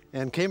here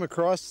and came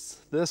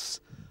across this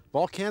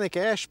volcanic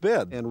ash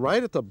bed. And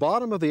right at the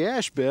bottom of the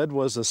ash bed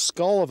was a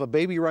skull of a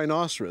baby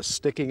rhinoceros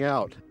sticking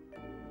out.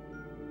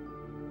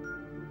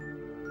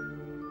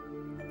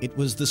 It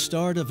was the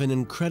start of an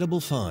incredible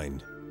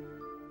find.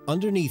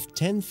 Underneath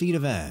 10 feet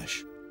of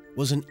ash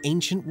was an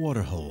ancient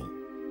waterhole,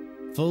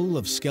 full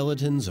of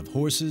skeletons of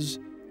horses,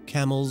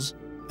 camels,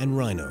 and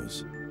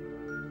rhinos.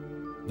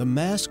 The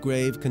mass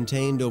grave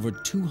contained over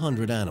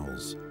 200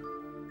 animals.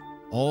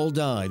 All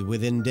died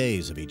within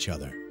days of each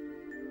other.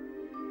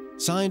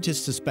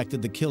 Scientists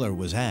suspected the killer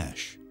was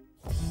ash,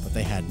 but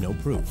they had no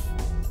proof.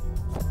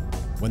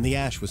 When the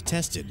ash was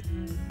tested,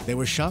 they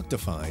were shocked to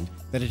find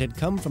that it had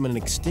come from an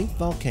extinct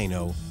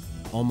volcano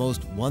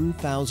almost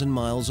 1,000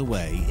 miles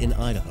away in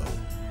Idaho.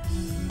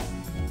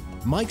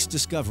 Mike's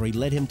discovery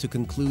led him to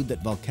conclude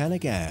that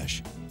volcanic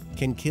ash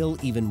can kill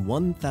even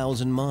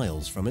 1,000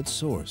 miles from its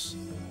source.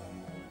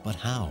 But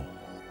how?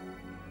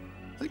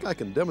 I think I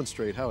can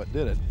demonstrate how it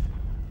did it.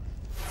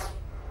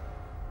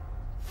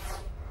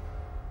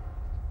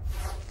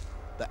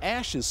 The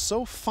ash is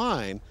so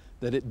fine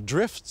that it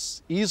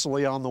drifts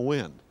easily on the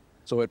wind.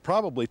 So it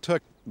probably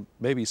took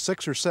maybe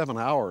 6 or 7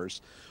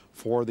 hours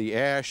for the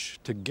ash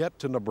to get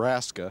to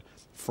Nebraska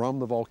from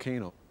the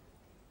volcano.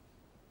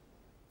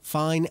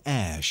 Fine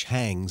ash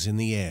hangs in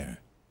the air,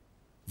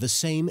 the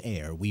same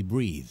air we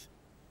breathe.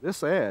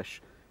 This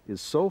ash is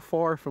so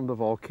far from the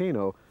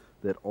volcano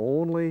that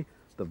only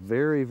the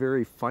very,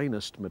 very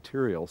finest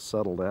material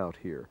settled out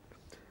here.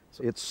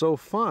 So it's so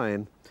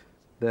fine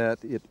that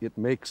it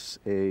makes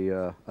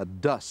a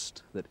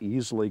dust that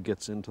easily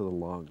gets into the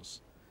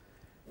lungs.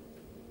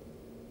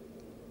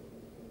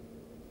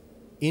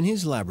 In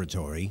his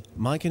laboratory,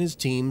 Mike and his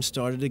team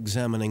started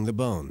examining the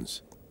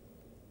bones.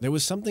 There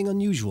was something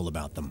unusual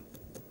about them.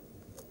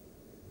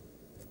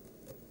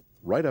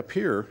 Right up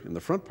here in the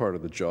front part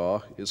of the jaw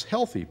is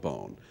healthy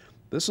bone.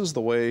 This is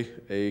the way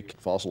a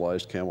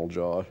fossilized camel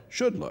jaw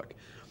should look.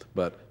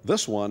 But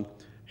this one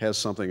has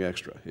something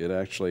extra. It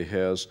actually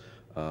has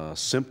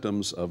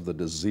symptoms of the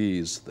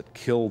disease that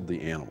killed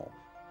the animal.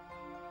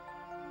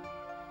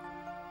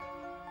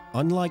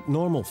 Unlike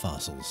normal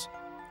fossils,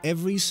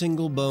 every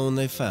single bone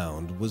they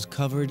found was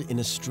covered in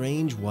a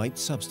strange white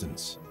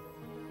substance.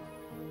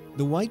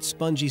 The white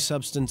spongy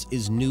substance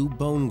is new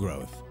bone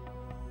growth.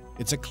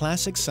 It's a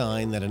classic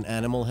sign that an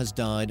animal has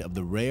died of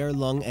the rare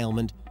lung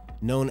ailment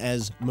known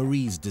as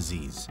Marie's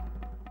disease.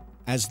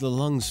 As the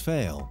lungs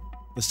fail,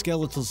 the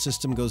skeletal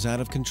system goes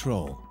out of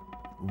control,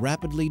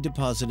 rapidly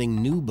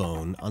depositing new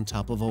bone on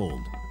top of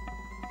old.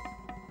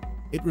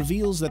 It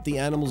reveals that the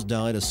animals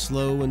died a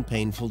slow and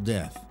painful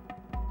death.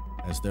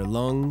 As their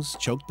lungs,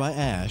 choked by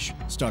ash,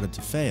 started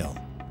to fail,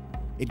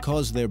 it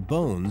caused their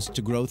bones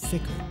to grow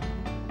thicker.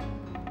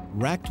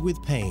 Racked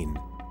with pain,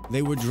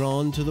 they were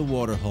drawn to the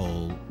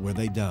waterhole where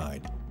they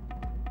died,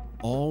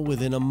 all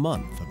within a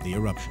month of the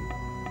eruption.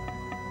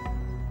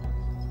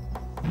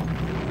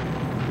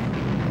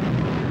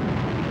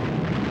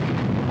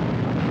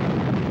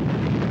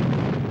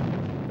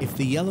 If If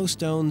the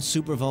Yellowstone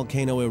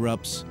supervolcano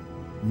erupts,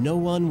 no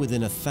one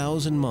within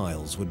 1,000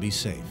 miles would be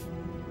safe.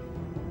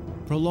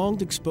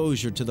 Prolonged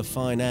exposure to the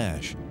fine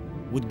ash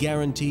would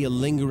guarantee a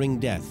lingering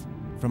death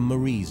from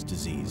Marie's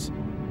disease.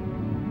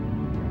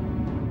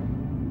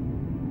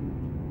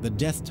 The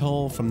death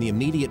toll from the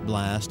immediate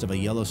blast of a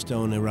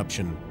Yellowstone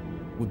eruption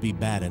would be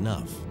bad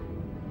enough.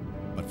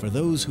 But for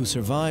those who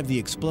survive the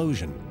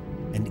explosion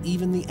and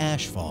even the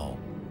ash fall,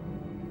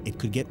 it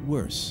could get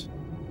worse.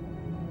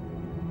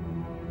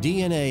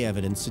 DNA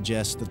evidence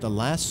suggests that the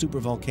last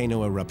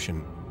supervolcano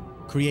eruption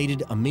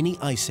created a mini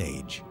ice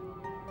age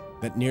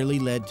that nearly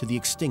led to the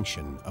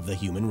extinction of the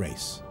human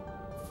race.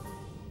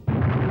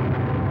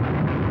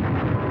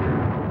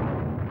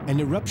 An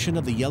eruption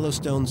of the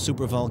Yellowstone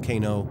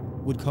supervolcano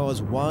would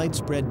cause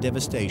widespread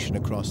devastation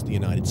across the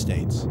United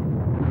States.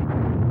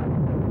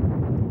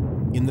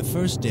 In the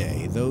first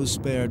day, those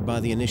spared by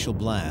the initial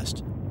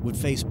blast would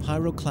face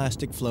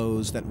pyroclastic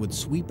flows that would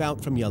sweep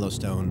out from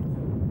Yellowstone,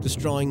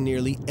 destroying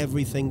nearly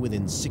everything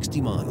within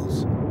 60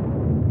 miles.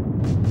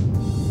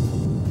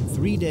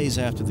 3 days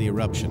after the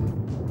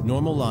eruption,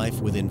 normal life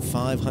within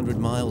 500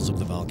 miles of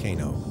the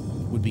volcano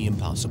would be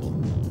impossible.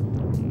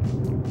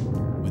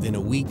 Within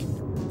a week,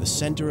 the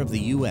center of the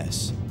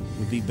U.S.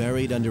 would be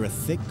buried under a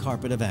thick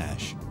carpet of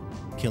ash,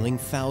 killing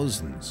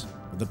thousands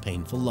with a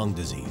painful lung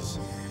disease.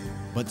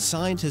 But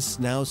scientists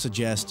now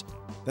suggest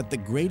that the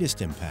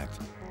greatest impact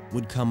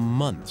would come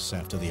months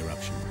after the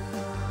eruption.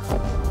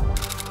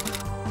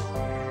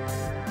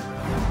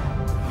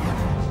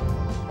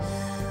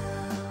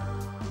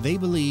 They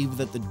believe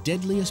that the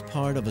deadliest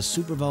part of a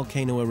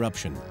supervolcano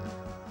eruption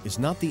is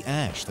not the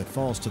ash that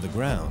falls to the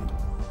ground,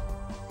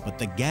 but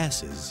the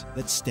gases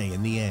that stay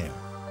in the air.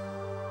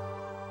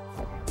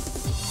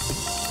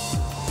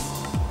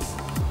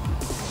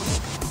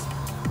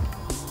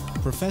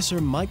 Professor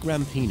Mike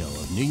Rampino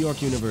of New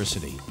York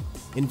University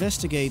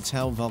investigates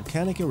how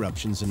volcanic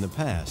eruptions in the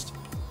past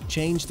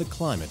changed the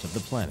climate of the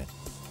planet.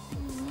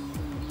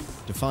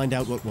 To find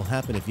out what will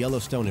happen if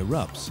Yellowstone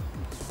erupts,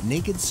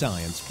 Naked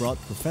Science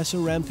brought Professor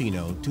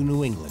Rampino to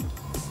New England.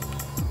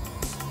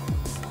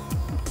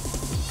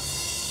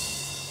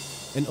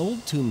 An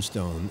old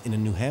tombstone in a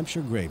New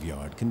Hampshire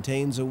graveyard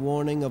contains a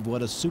warning of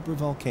what a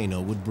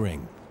supervolcano would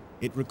bring.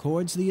 It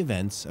records the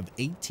events of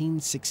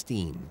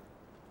 1816,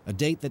 a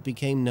date that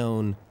became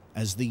known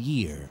as the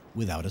year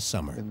without a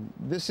summer. And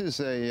this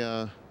is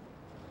a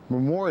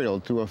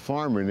memorial to a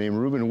farmer named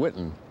Reuben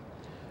Whitten,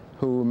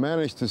 who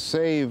managed to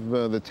save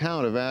the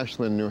town of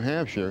Ashland, New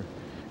Hampshire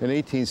in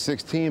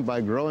 1816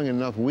 by growing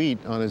enough wheat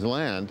on his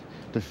land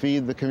to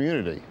feed the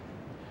community.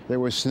 There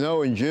was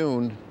snow in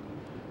June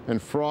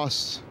and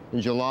frosts in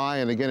July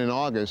and again in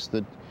August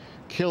that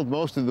killed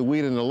most of the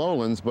wheat in the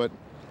lowlands, but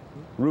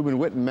Reuben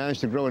Whitten managed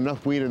to grow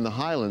enough wheat in the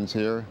highlands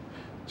here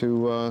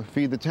to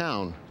feed the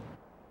town.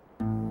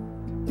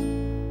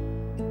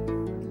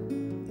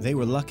 They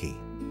were lucky.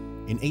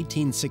 In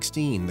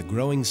 1816, the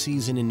growing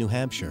season in New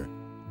Hampshire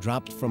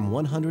dropped from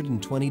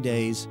 120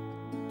 days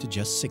to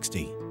just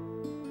 60,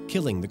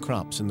 killing the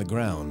crops in the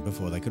ground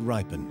before they could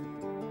ripen.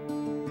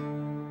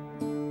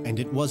 And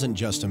it wasn't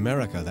just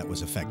America that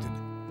was affected.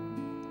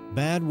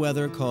 Bad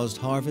weather caused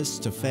harvests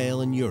to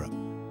fail in Europe.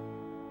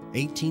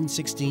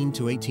 1816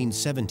 to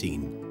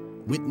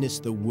 1817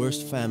 witnessed the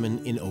worst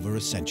famine in over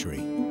a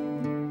century.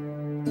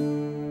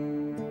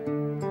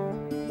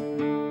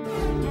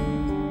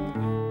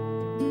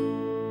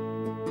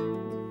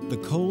 The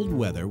cold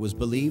weather was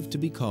believed to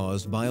be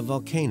caused by a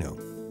volcano.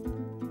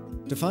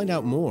 To find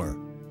out more,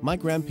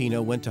 Mike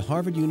Rampino went to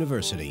Harvard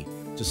University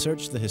to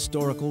search the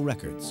historical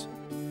records.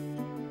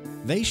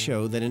 They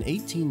show that in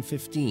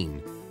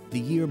 1815, the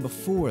year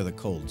before the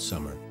cold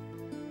summer,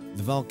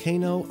 the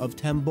volcano of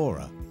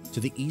Tambora to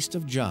the east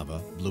of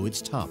Java blew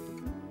its top.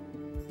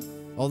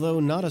 Although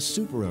not a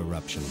super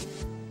eruption,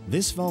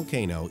 this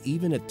volcano,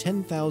 even at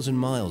 10,000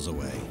 miles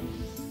away,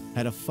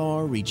 had a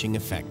far-reaching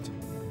effect.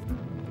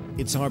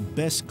 It's our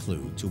best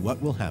clue to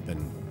what will happen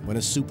when a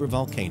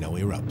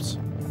supervolcano erupts.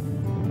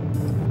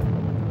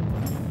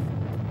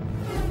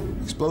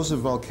 Explosive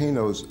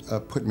volcanoes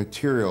put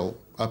material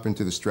up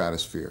into the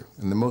stratosphere,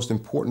 and the most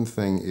important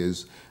thing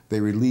is they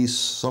release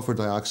sulfur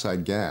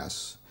dioxide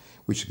gas,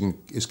 which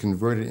is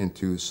converted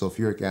into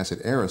sulfuric acid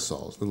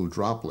aerosols, little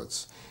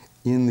droplets,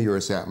 in the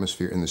Earth's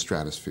atmosphere in the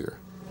stratosphere.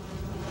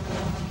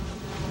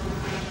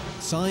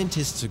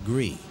 Scientists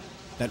agree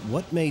that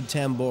what made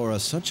Tambora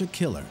such a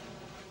killer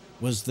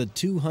was the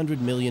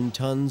 200 million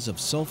tons of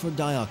sulfur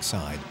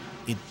dioxide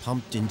it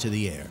pumped into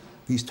the air.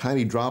 These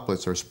tiny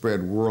droplets are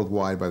spread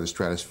worldwide by the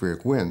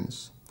stratospheric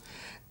winds,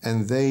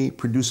 and they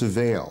produce a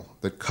veil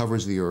that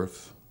covers the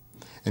Earth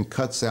and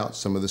cuts out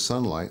some of the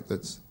sunlight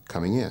that's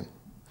coming in,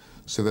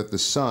 so that the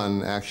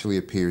sun actually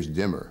appears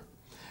dimmer.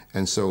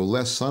 And so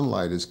less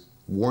sunlight is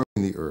warming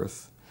the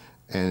Earth,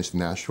 and it's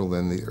natural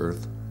then the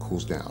Earth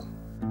cools down.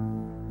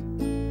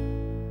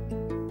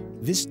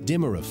 This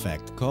dimmer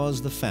effect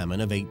caused the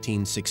famine of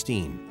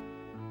 1816.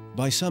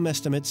 By some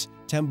estimates,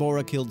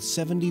 Tambora killed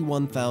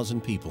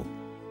 71,000 people,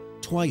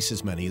 twice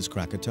as many as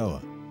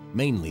Krakatoa,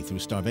 mainly through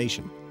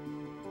starvation.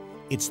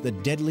 It's the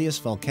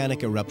deadliest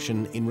volcanic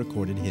eruption in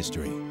recorded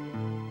history.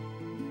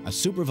 A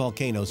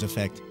supervolcano's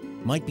effect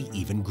might be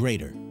even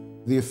greater.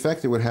 The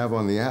effect it would have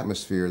on the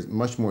atmosphere is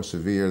much more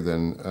severe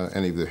than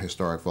any of the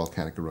historic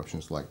volcanic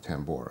eruptions like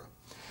Tambora.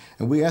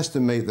 And we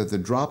estimate that the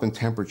drop in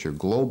temperature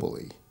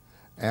globally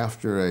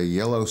after a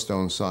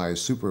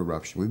Yellowstone-sized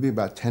supereruption would be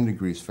about 10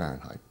 degrees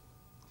Fahrenheit.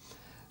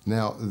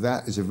 Now,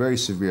 that is a very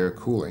severe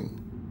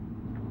cooling.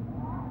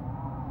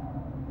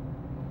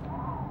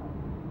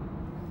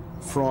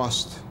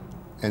 Frost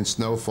and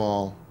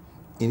snowfall,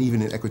 and even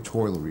in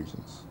equatorial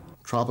regions.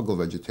 Tropical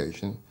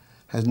vegetation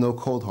has no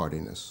cold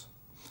hardiness.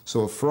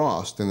 So a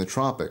frost in the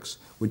tropics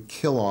would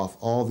kill off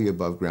all the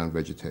above-ground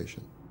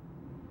vegetation.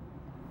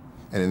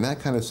 And in that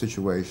kind of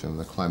situation,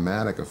 the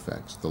climatic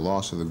effects, the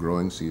loss of the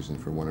growing season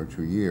for 1 or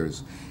 2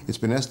 years, it's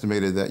been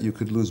estimated that you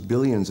could lose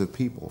billions of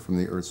people from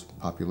the Earth's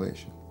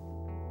population.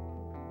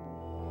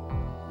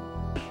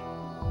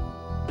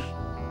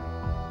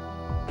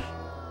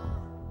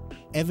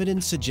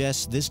 Evidence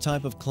suggests this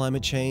type of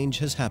climate change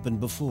has happened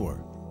before.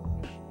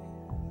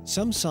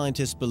 Some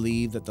scientists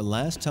believe that the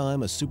last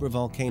time a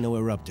supervolcano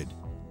erupted,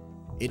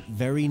 it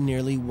very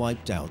nearly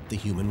wiped out the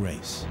human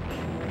race.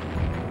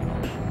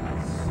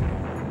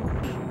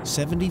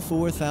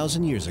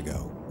 74,000 years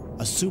ago,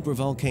 a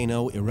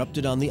supervolcano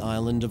erupted on the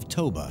island of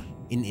Toba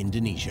in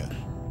Indonesia.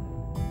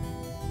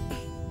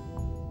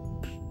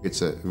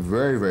 It's a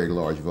very, very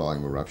large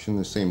volume eruption,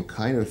 the same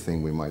kind of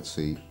thing we might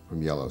see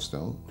from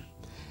Yellowstone.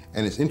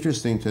 And it's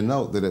interesting to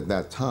note that at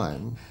that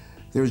time,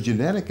 there's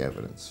genetic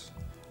evidence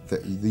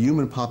that the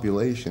human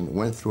population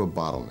went through a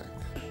bottleneck.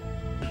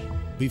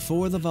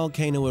 Before the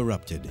volcano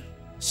erupted,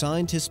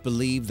 scientists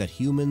believed that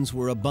humans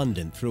were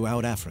abundant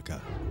throughout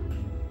Africa.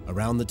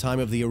 Around the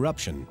time of the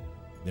eruption,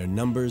 their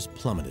numbers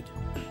plummeted.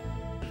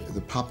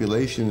 The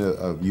population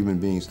of human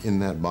beings in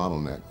that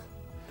bottleneck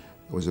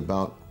was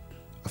about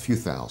a few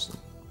thousand.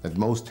 At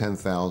most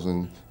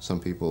 10,000, some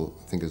people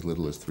think as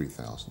little as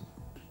 3,000.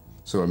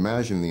 So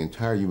imagine the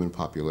entire human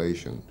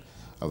population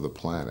of the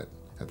planet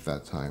at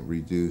that time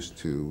reduced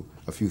to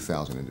a few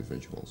thousand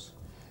individuals.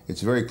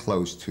 It's very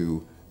close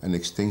to an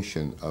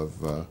extinction of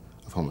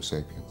Homo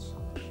sapiens.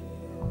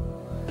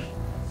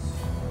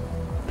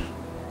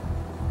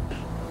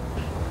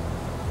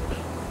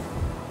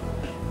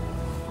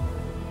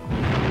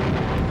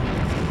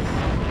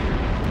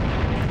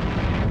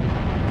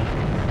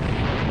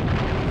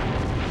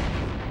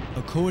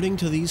 According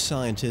to these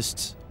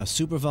scientists, a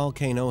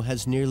supervolcano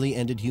has nearly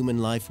ended human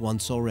life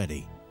once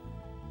already.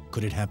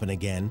 Could it happen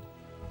again?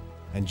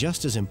 And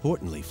just as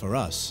importantly for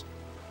us,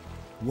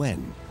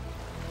 when?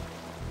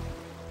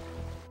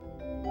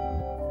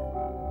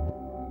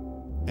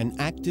 An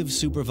active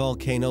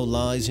supervolcano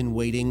lies in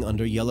waiting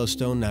under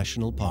Yellowstone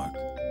National Park.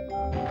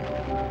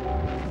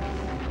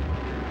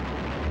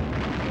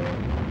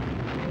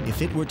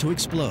 If it were to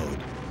explode,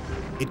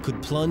 it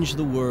could plunge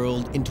the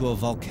world into a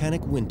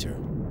volcanic winter.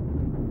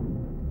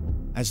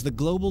 As the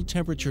global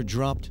temperature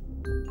dropped,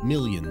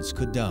 millions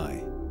could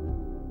die.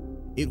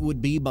 It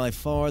would be by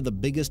far the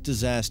biggest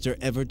disaster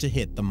ever to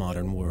hit the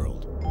modern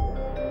world.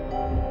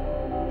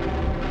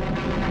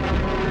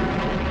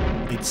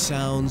 It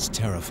sounds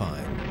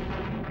terrifying.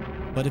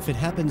 But if it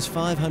happens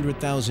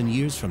 500,000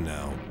 years from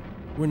now,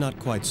 we're not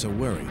quite so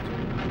worried.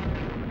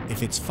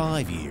 If it's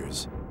 5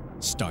 years,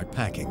 start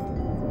packing.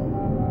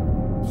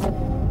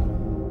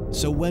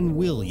 So when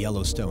will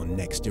Yellowstone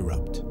next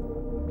erupt?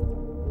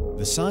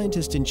 The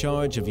scientist in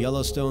charge of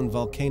Yellowstone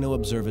Volcano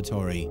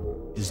Observatory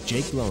is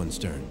Jake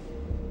Lowenstern.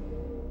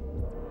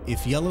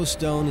 If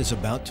Yellowstone is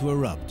about to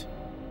erupt,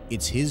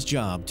 it's his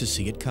job to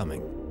see it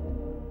coming.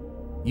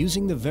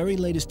 Using the very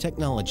latest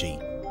technology,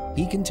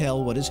 he can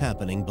tell what is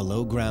happening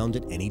below ground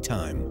at any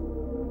time.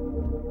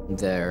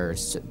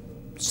 There's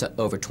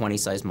over 20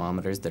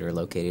 seismometers that are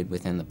located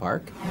within the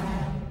park.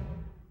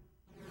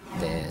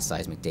 The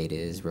seismic data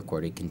is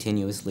recorded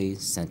continuously,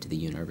 sent to the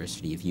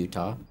University of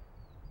Utah.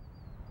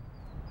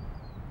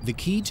 The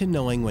key to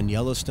knowing when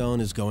Yellowstone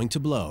is going to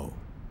blow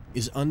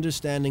is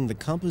understanding the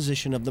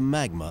composition of the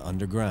magma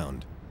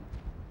underground.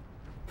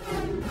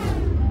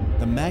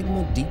 The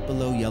magma deep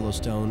below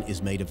Yellowstone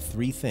is made of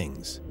 3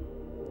 things: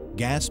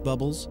 gas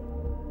bubbles,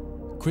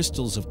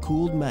 crystals of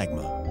cooled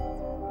magma,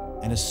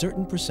 and a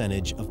certain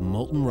percentage of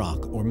molten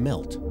rock or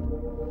melt.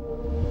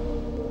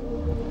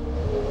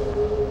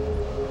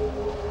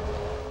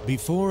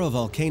 Before a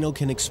volcano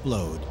can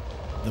explode,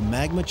 the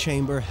magma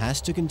chamber has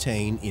to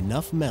contain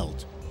enough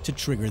melt to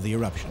trigger the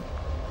eruption.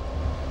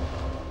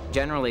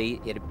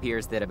 Generally, it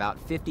appears that about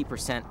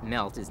 50%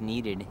 melt is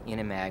needed in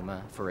a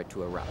magma for it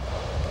to erupt.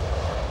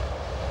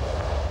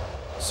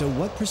 So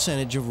what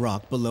percentage of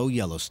rock below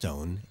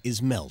Yellowstone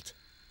is melt?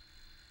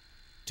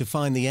 To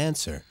find the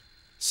answer,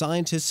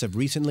 scientists have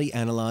recently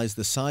analyzed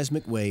the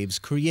seismic waves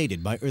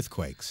created by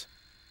earthquakes.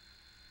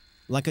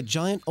 Like a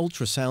giant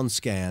ultrasound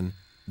scan,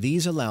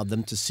 these allowed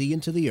them to see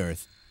into the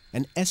earth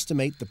and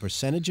estimate the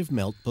percentage of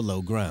melt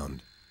below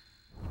ground.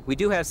 We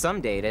do have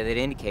some data that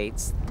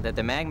indicates that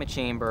the magma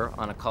chamber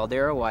on a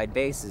caldera-wide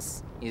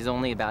basis is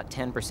only about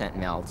 10%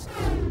 melt,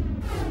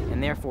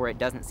 and therefore it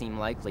doesn't seem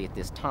likely at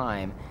this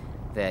time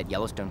that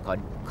Yellowstone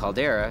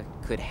caldera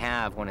could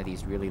have one of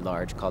these really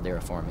large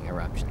caldera-forming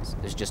eruptions.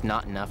 There's just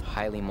not enough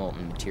highly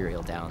molten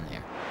material down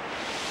there.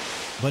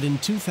 But in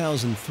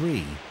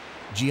 2003,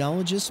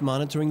 geologists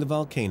monitoring the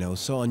volcano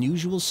saw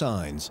unusual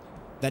signs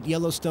that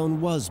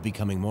Yellowstone was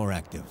becoming more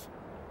active.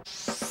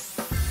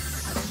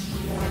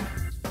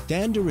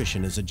 Dan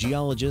Durishan is a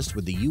geologist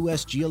with the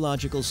U.S.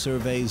 Geological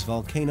Survey's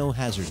Volcano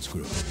Hazards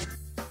Group.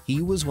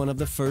 He was one of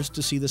the first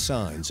to see the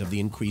signs of the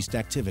increased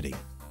activity.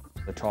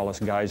 The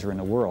tallest geyser in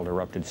the world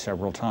erupted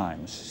several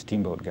times,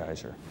 Steamboat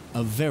Geyser.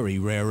 A very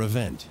rare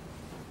event.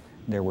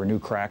 There were new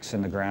cracks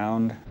in the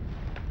ground.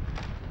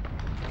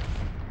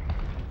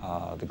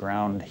 The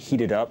ground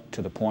heated up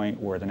to the point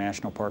where the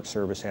National Park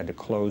Service had to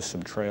close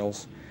some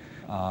trails.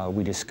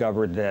 We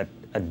discovered that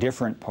a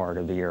different part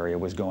of the area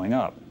was going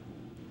up.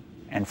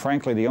 And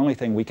frankly, the only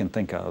thing we can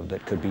think of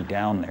that could be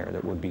down there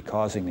that would be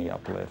causing the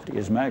uplift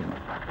is magma.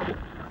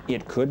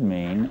 It could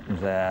mean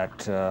that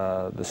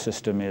the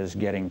system is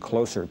getting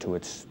closer to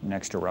its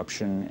next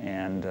eruption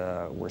and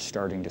we're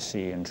starting to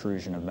see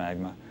intrusion of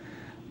magma.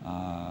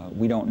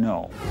 We don't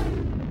know.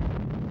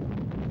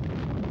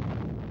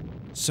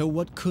 So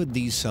what could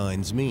these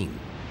signs mean?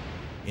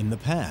 In the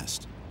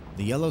past,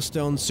 the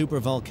Yellowstone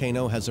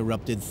supervolcano has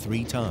erupted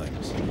 3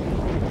 times.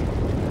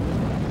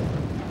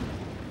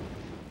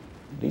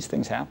 These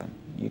things happen.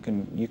 You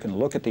can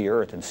look at the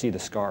Earth and see the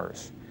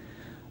scars.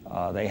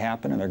 They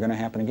happen and they're going to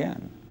happen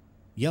again.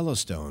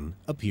 Yellowstone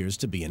appears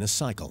to be in a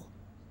cycle.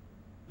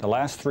 The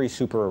last 3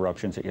 super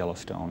eruptions at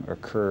Yellowstone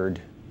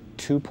occurred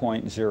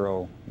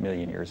 2.0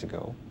 million years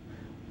ago,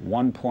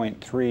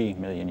 1.3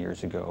 million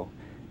years ago,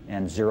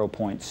 and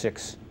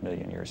 0.6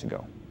 million years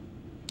ago.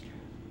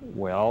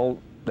 Well,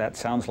 that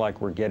sounds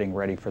like we're getting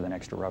ready for the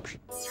next eruption.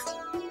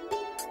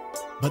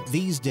 But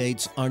these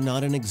dates are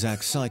not an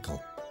exact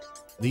cycle.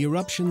 The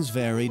eruptions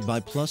varied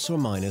by plus or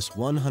minus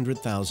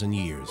 100,000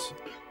 years.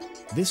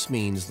 This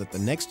means that the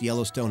next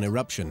Yellowstone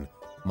eruption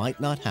might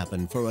not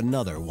happen for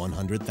another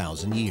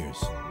 100,000 years.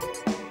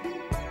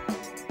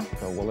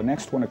 So will the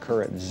next one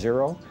occur at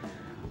 0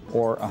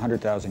 or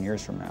 100,000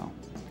 years from now?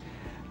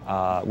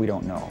 We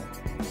don't know.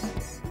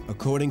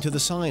 According to the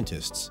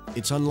scientists,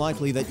 it's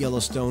unlikely that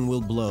Yellowstone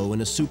will blow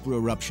in a super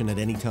eruption at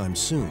any time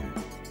soon.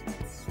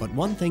 But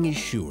one thing is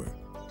sure,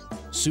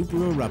 super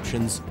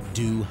eruptions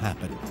do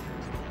happen.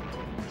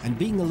 And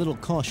being a little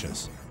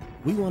cautious,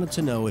 we wanted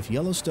to know if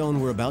Yellowstone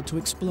were about to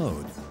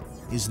explode,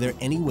 is there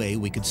any way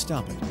we could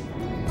stop it?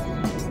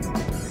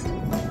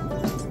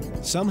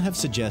 Some have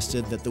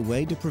suggested that the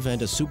way to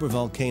prevent a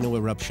supervolcano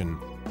eruption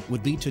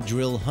would be to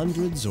drill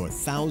hundreds or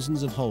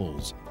thousands of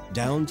holes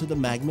down to the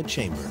magma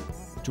chamber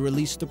to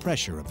release the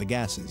pressure of the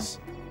gases.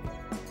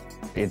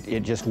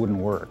 It just wouldn't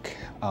work.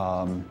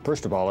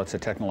 First of all, it's a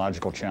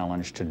technological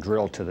challenge to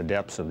drill to the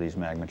depths of these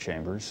magma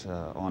chambers,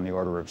 on the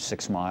order of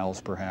 6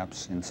 miles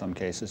perhaps in some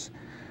cases.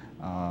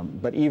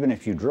 But even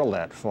if you drill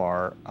that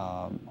far,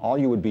 all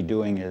you would be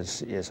doing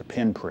is a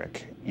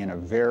pinprick in a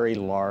very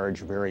large,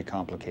 very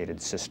complicated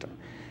system.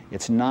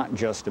 It's not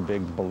just a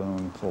big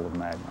balloon full of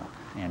magma,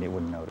 and it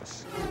wouldn't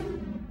notice.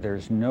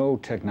 There's no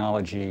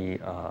technology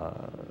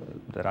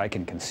that I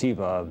can conceive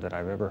of that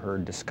I've ever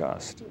heard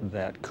discussed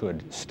that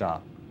could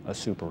stop a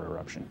super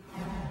eruption.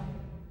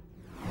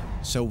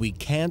 So we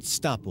can't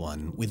stop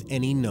one with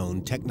any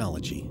known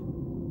technology.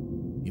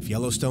 If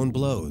Yellowstone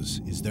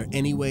blows, is there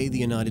any way the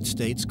United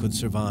States could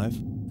survive?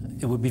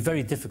 It would be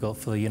very difficult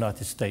for the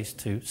United States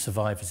to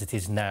survive as it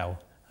is now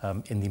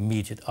in the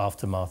immediate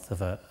aftermath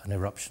of an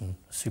eruption,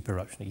 a super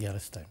eruption at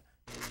Yellowstone.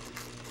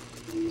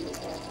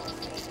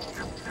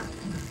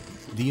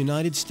 The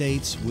United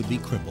States would be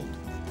crippled.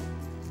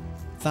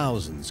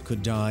 Thousands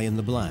could die in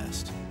the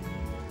blast.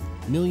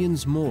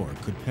 Millions more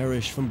could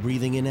perish from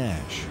breathing in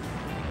ash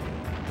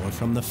or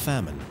from the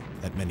famine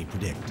that many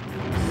predict.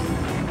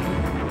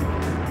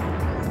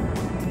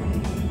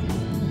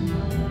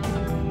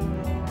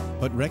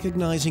 But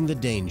recognizing the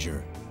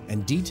danger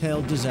and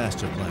detailed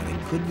disaster planning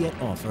could yet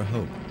offer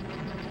hope.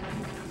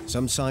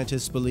 Some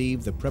scientists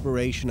believe the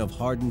preparation of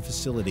hardened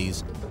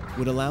facilities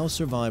would allow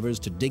survivors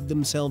to dig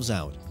themselves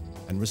out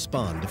and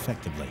respond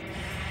effectively.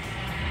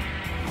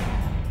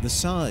 The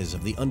size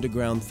of the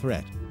underground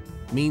threat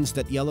means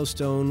that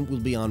Yellowstone will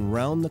be on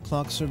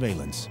round-the-clock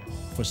surveillance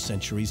for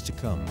centuries to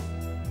come.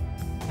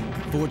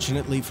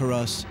 Fortunately for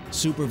us,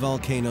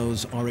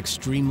 supervolcanoes are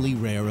extremely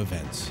rare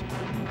events.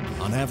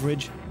 On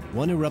average,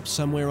 one erupts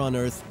somewhere on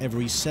Earth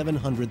every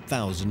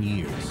 700,000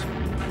 years.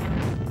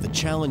 The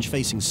challenge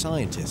facing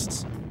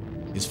scientists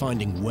is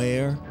finding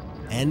where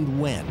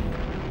and when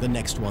the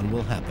next one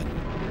will happen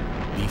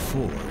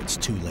before it's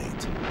too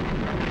late.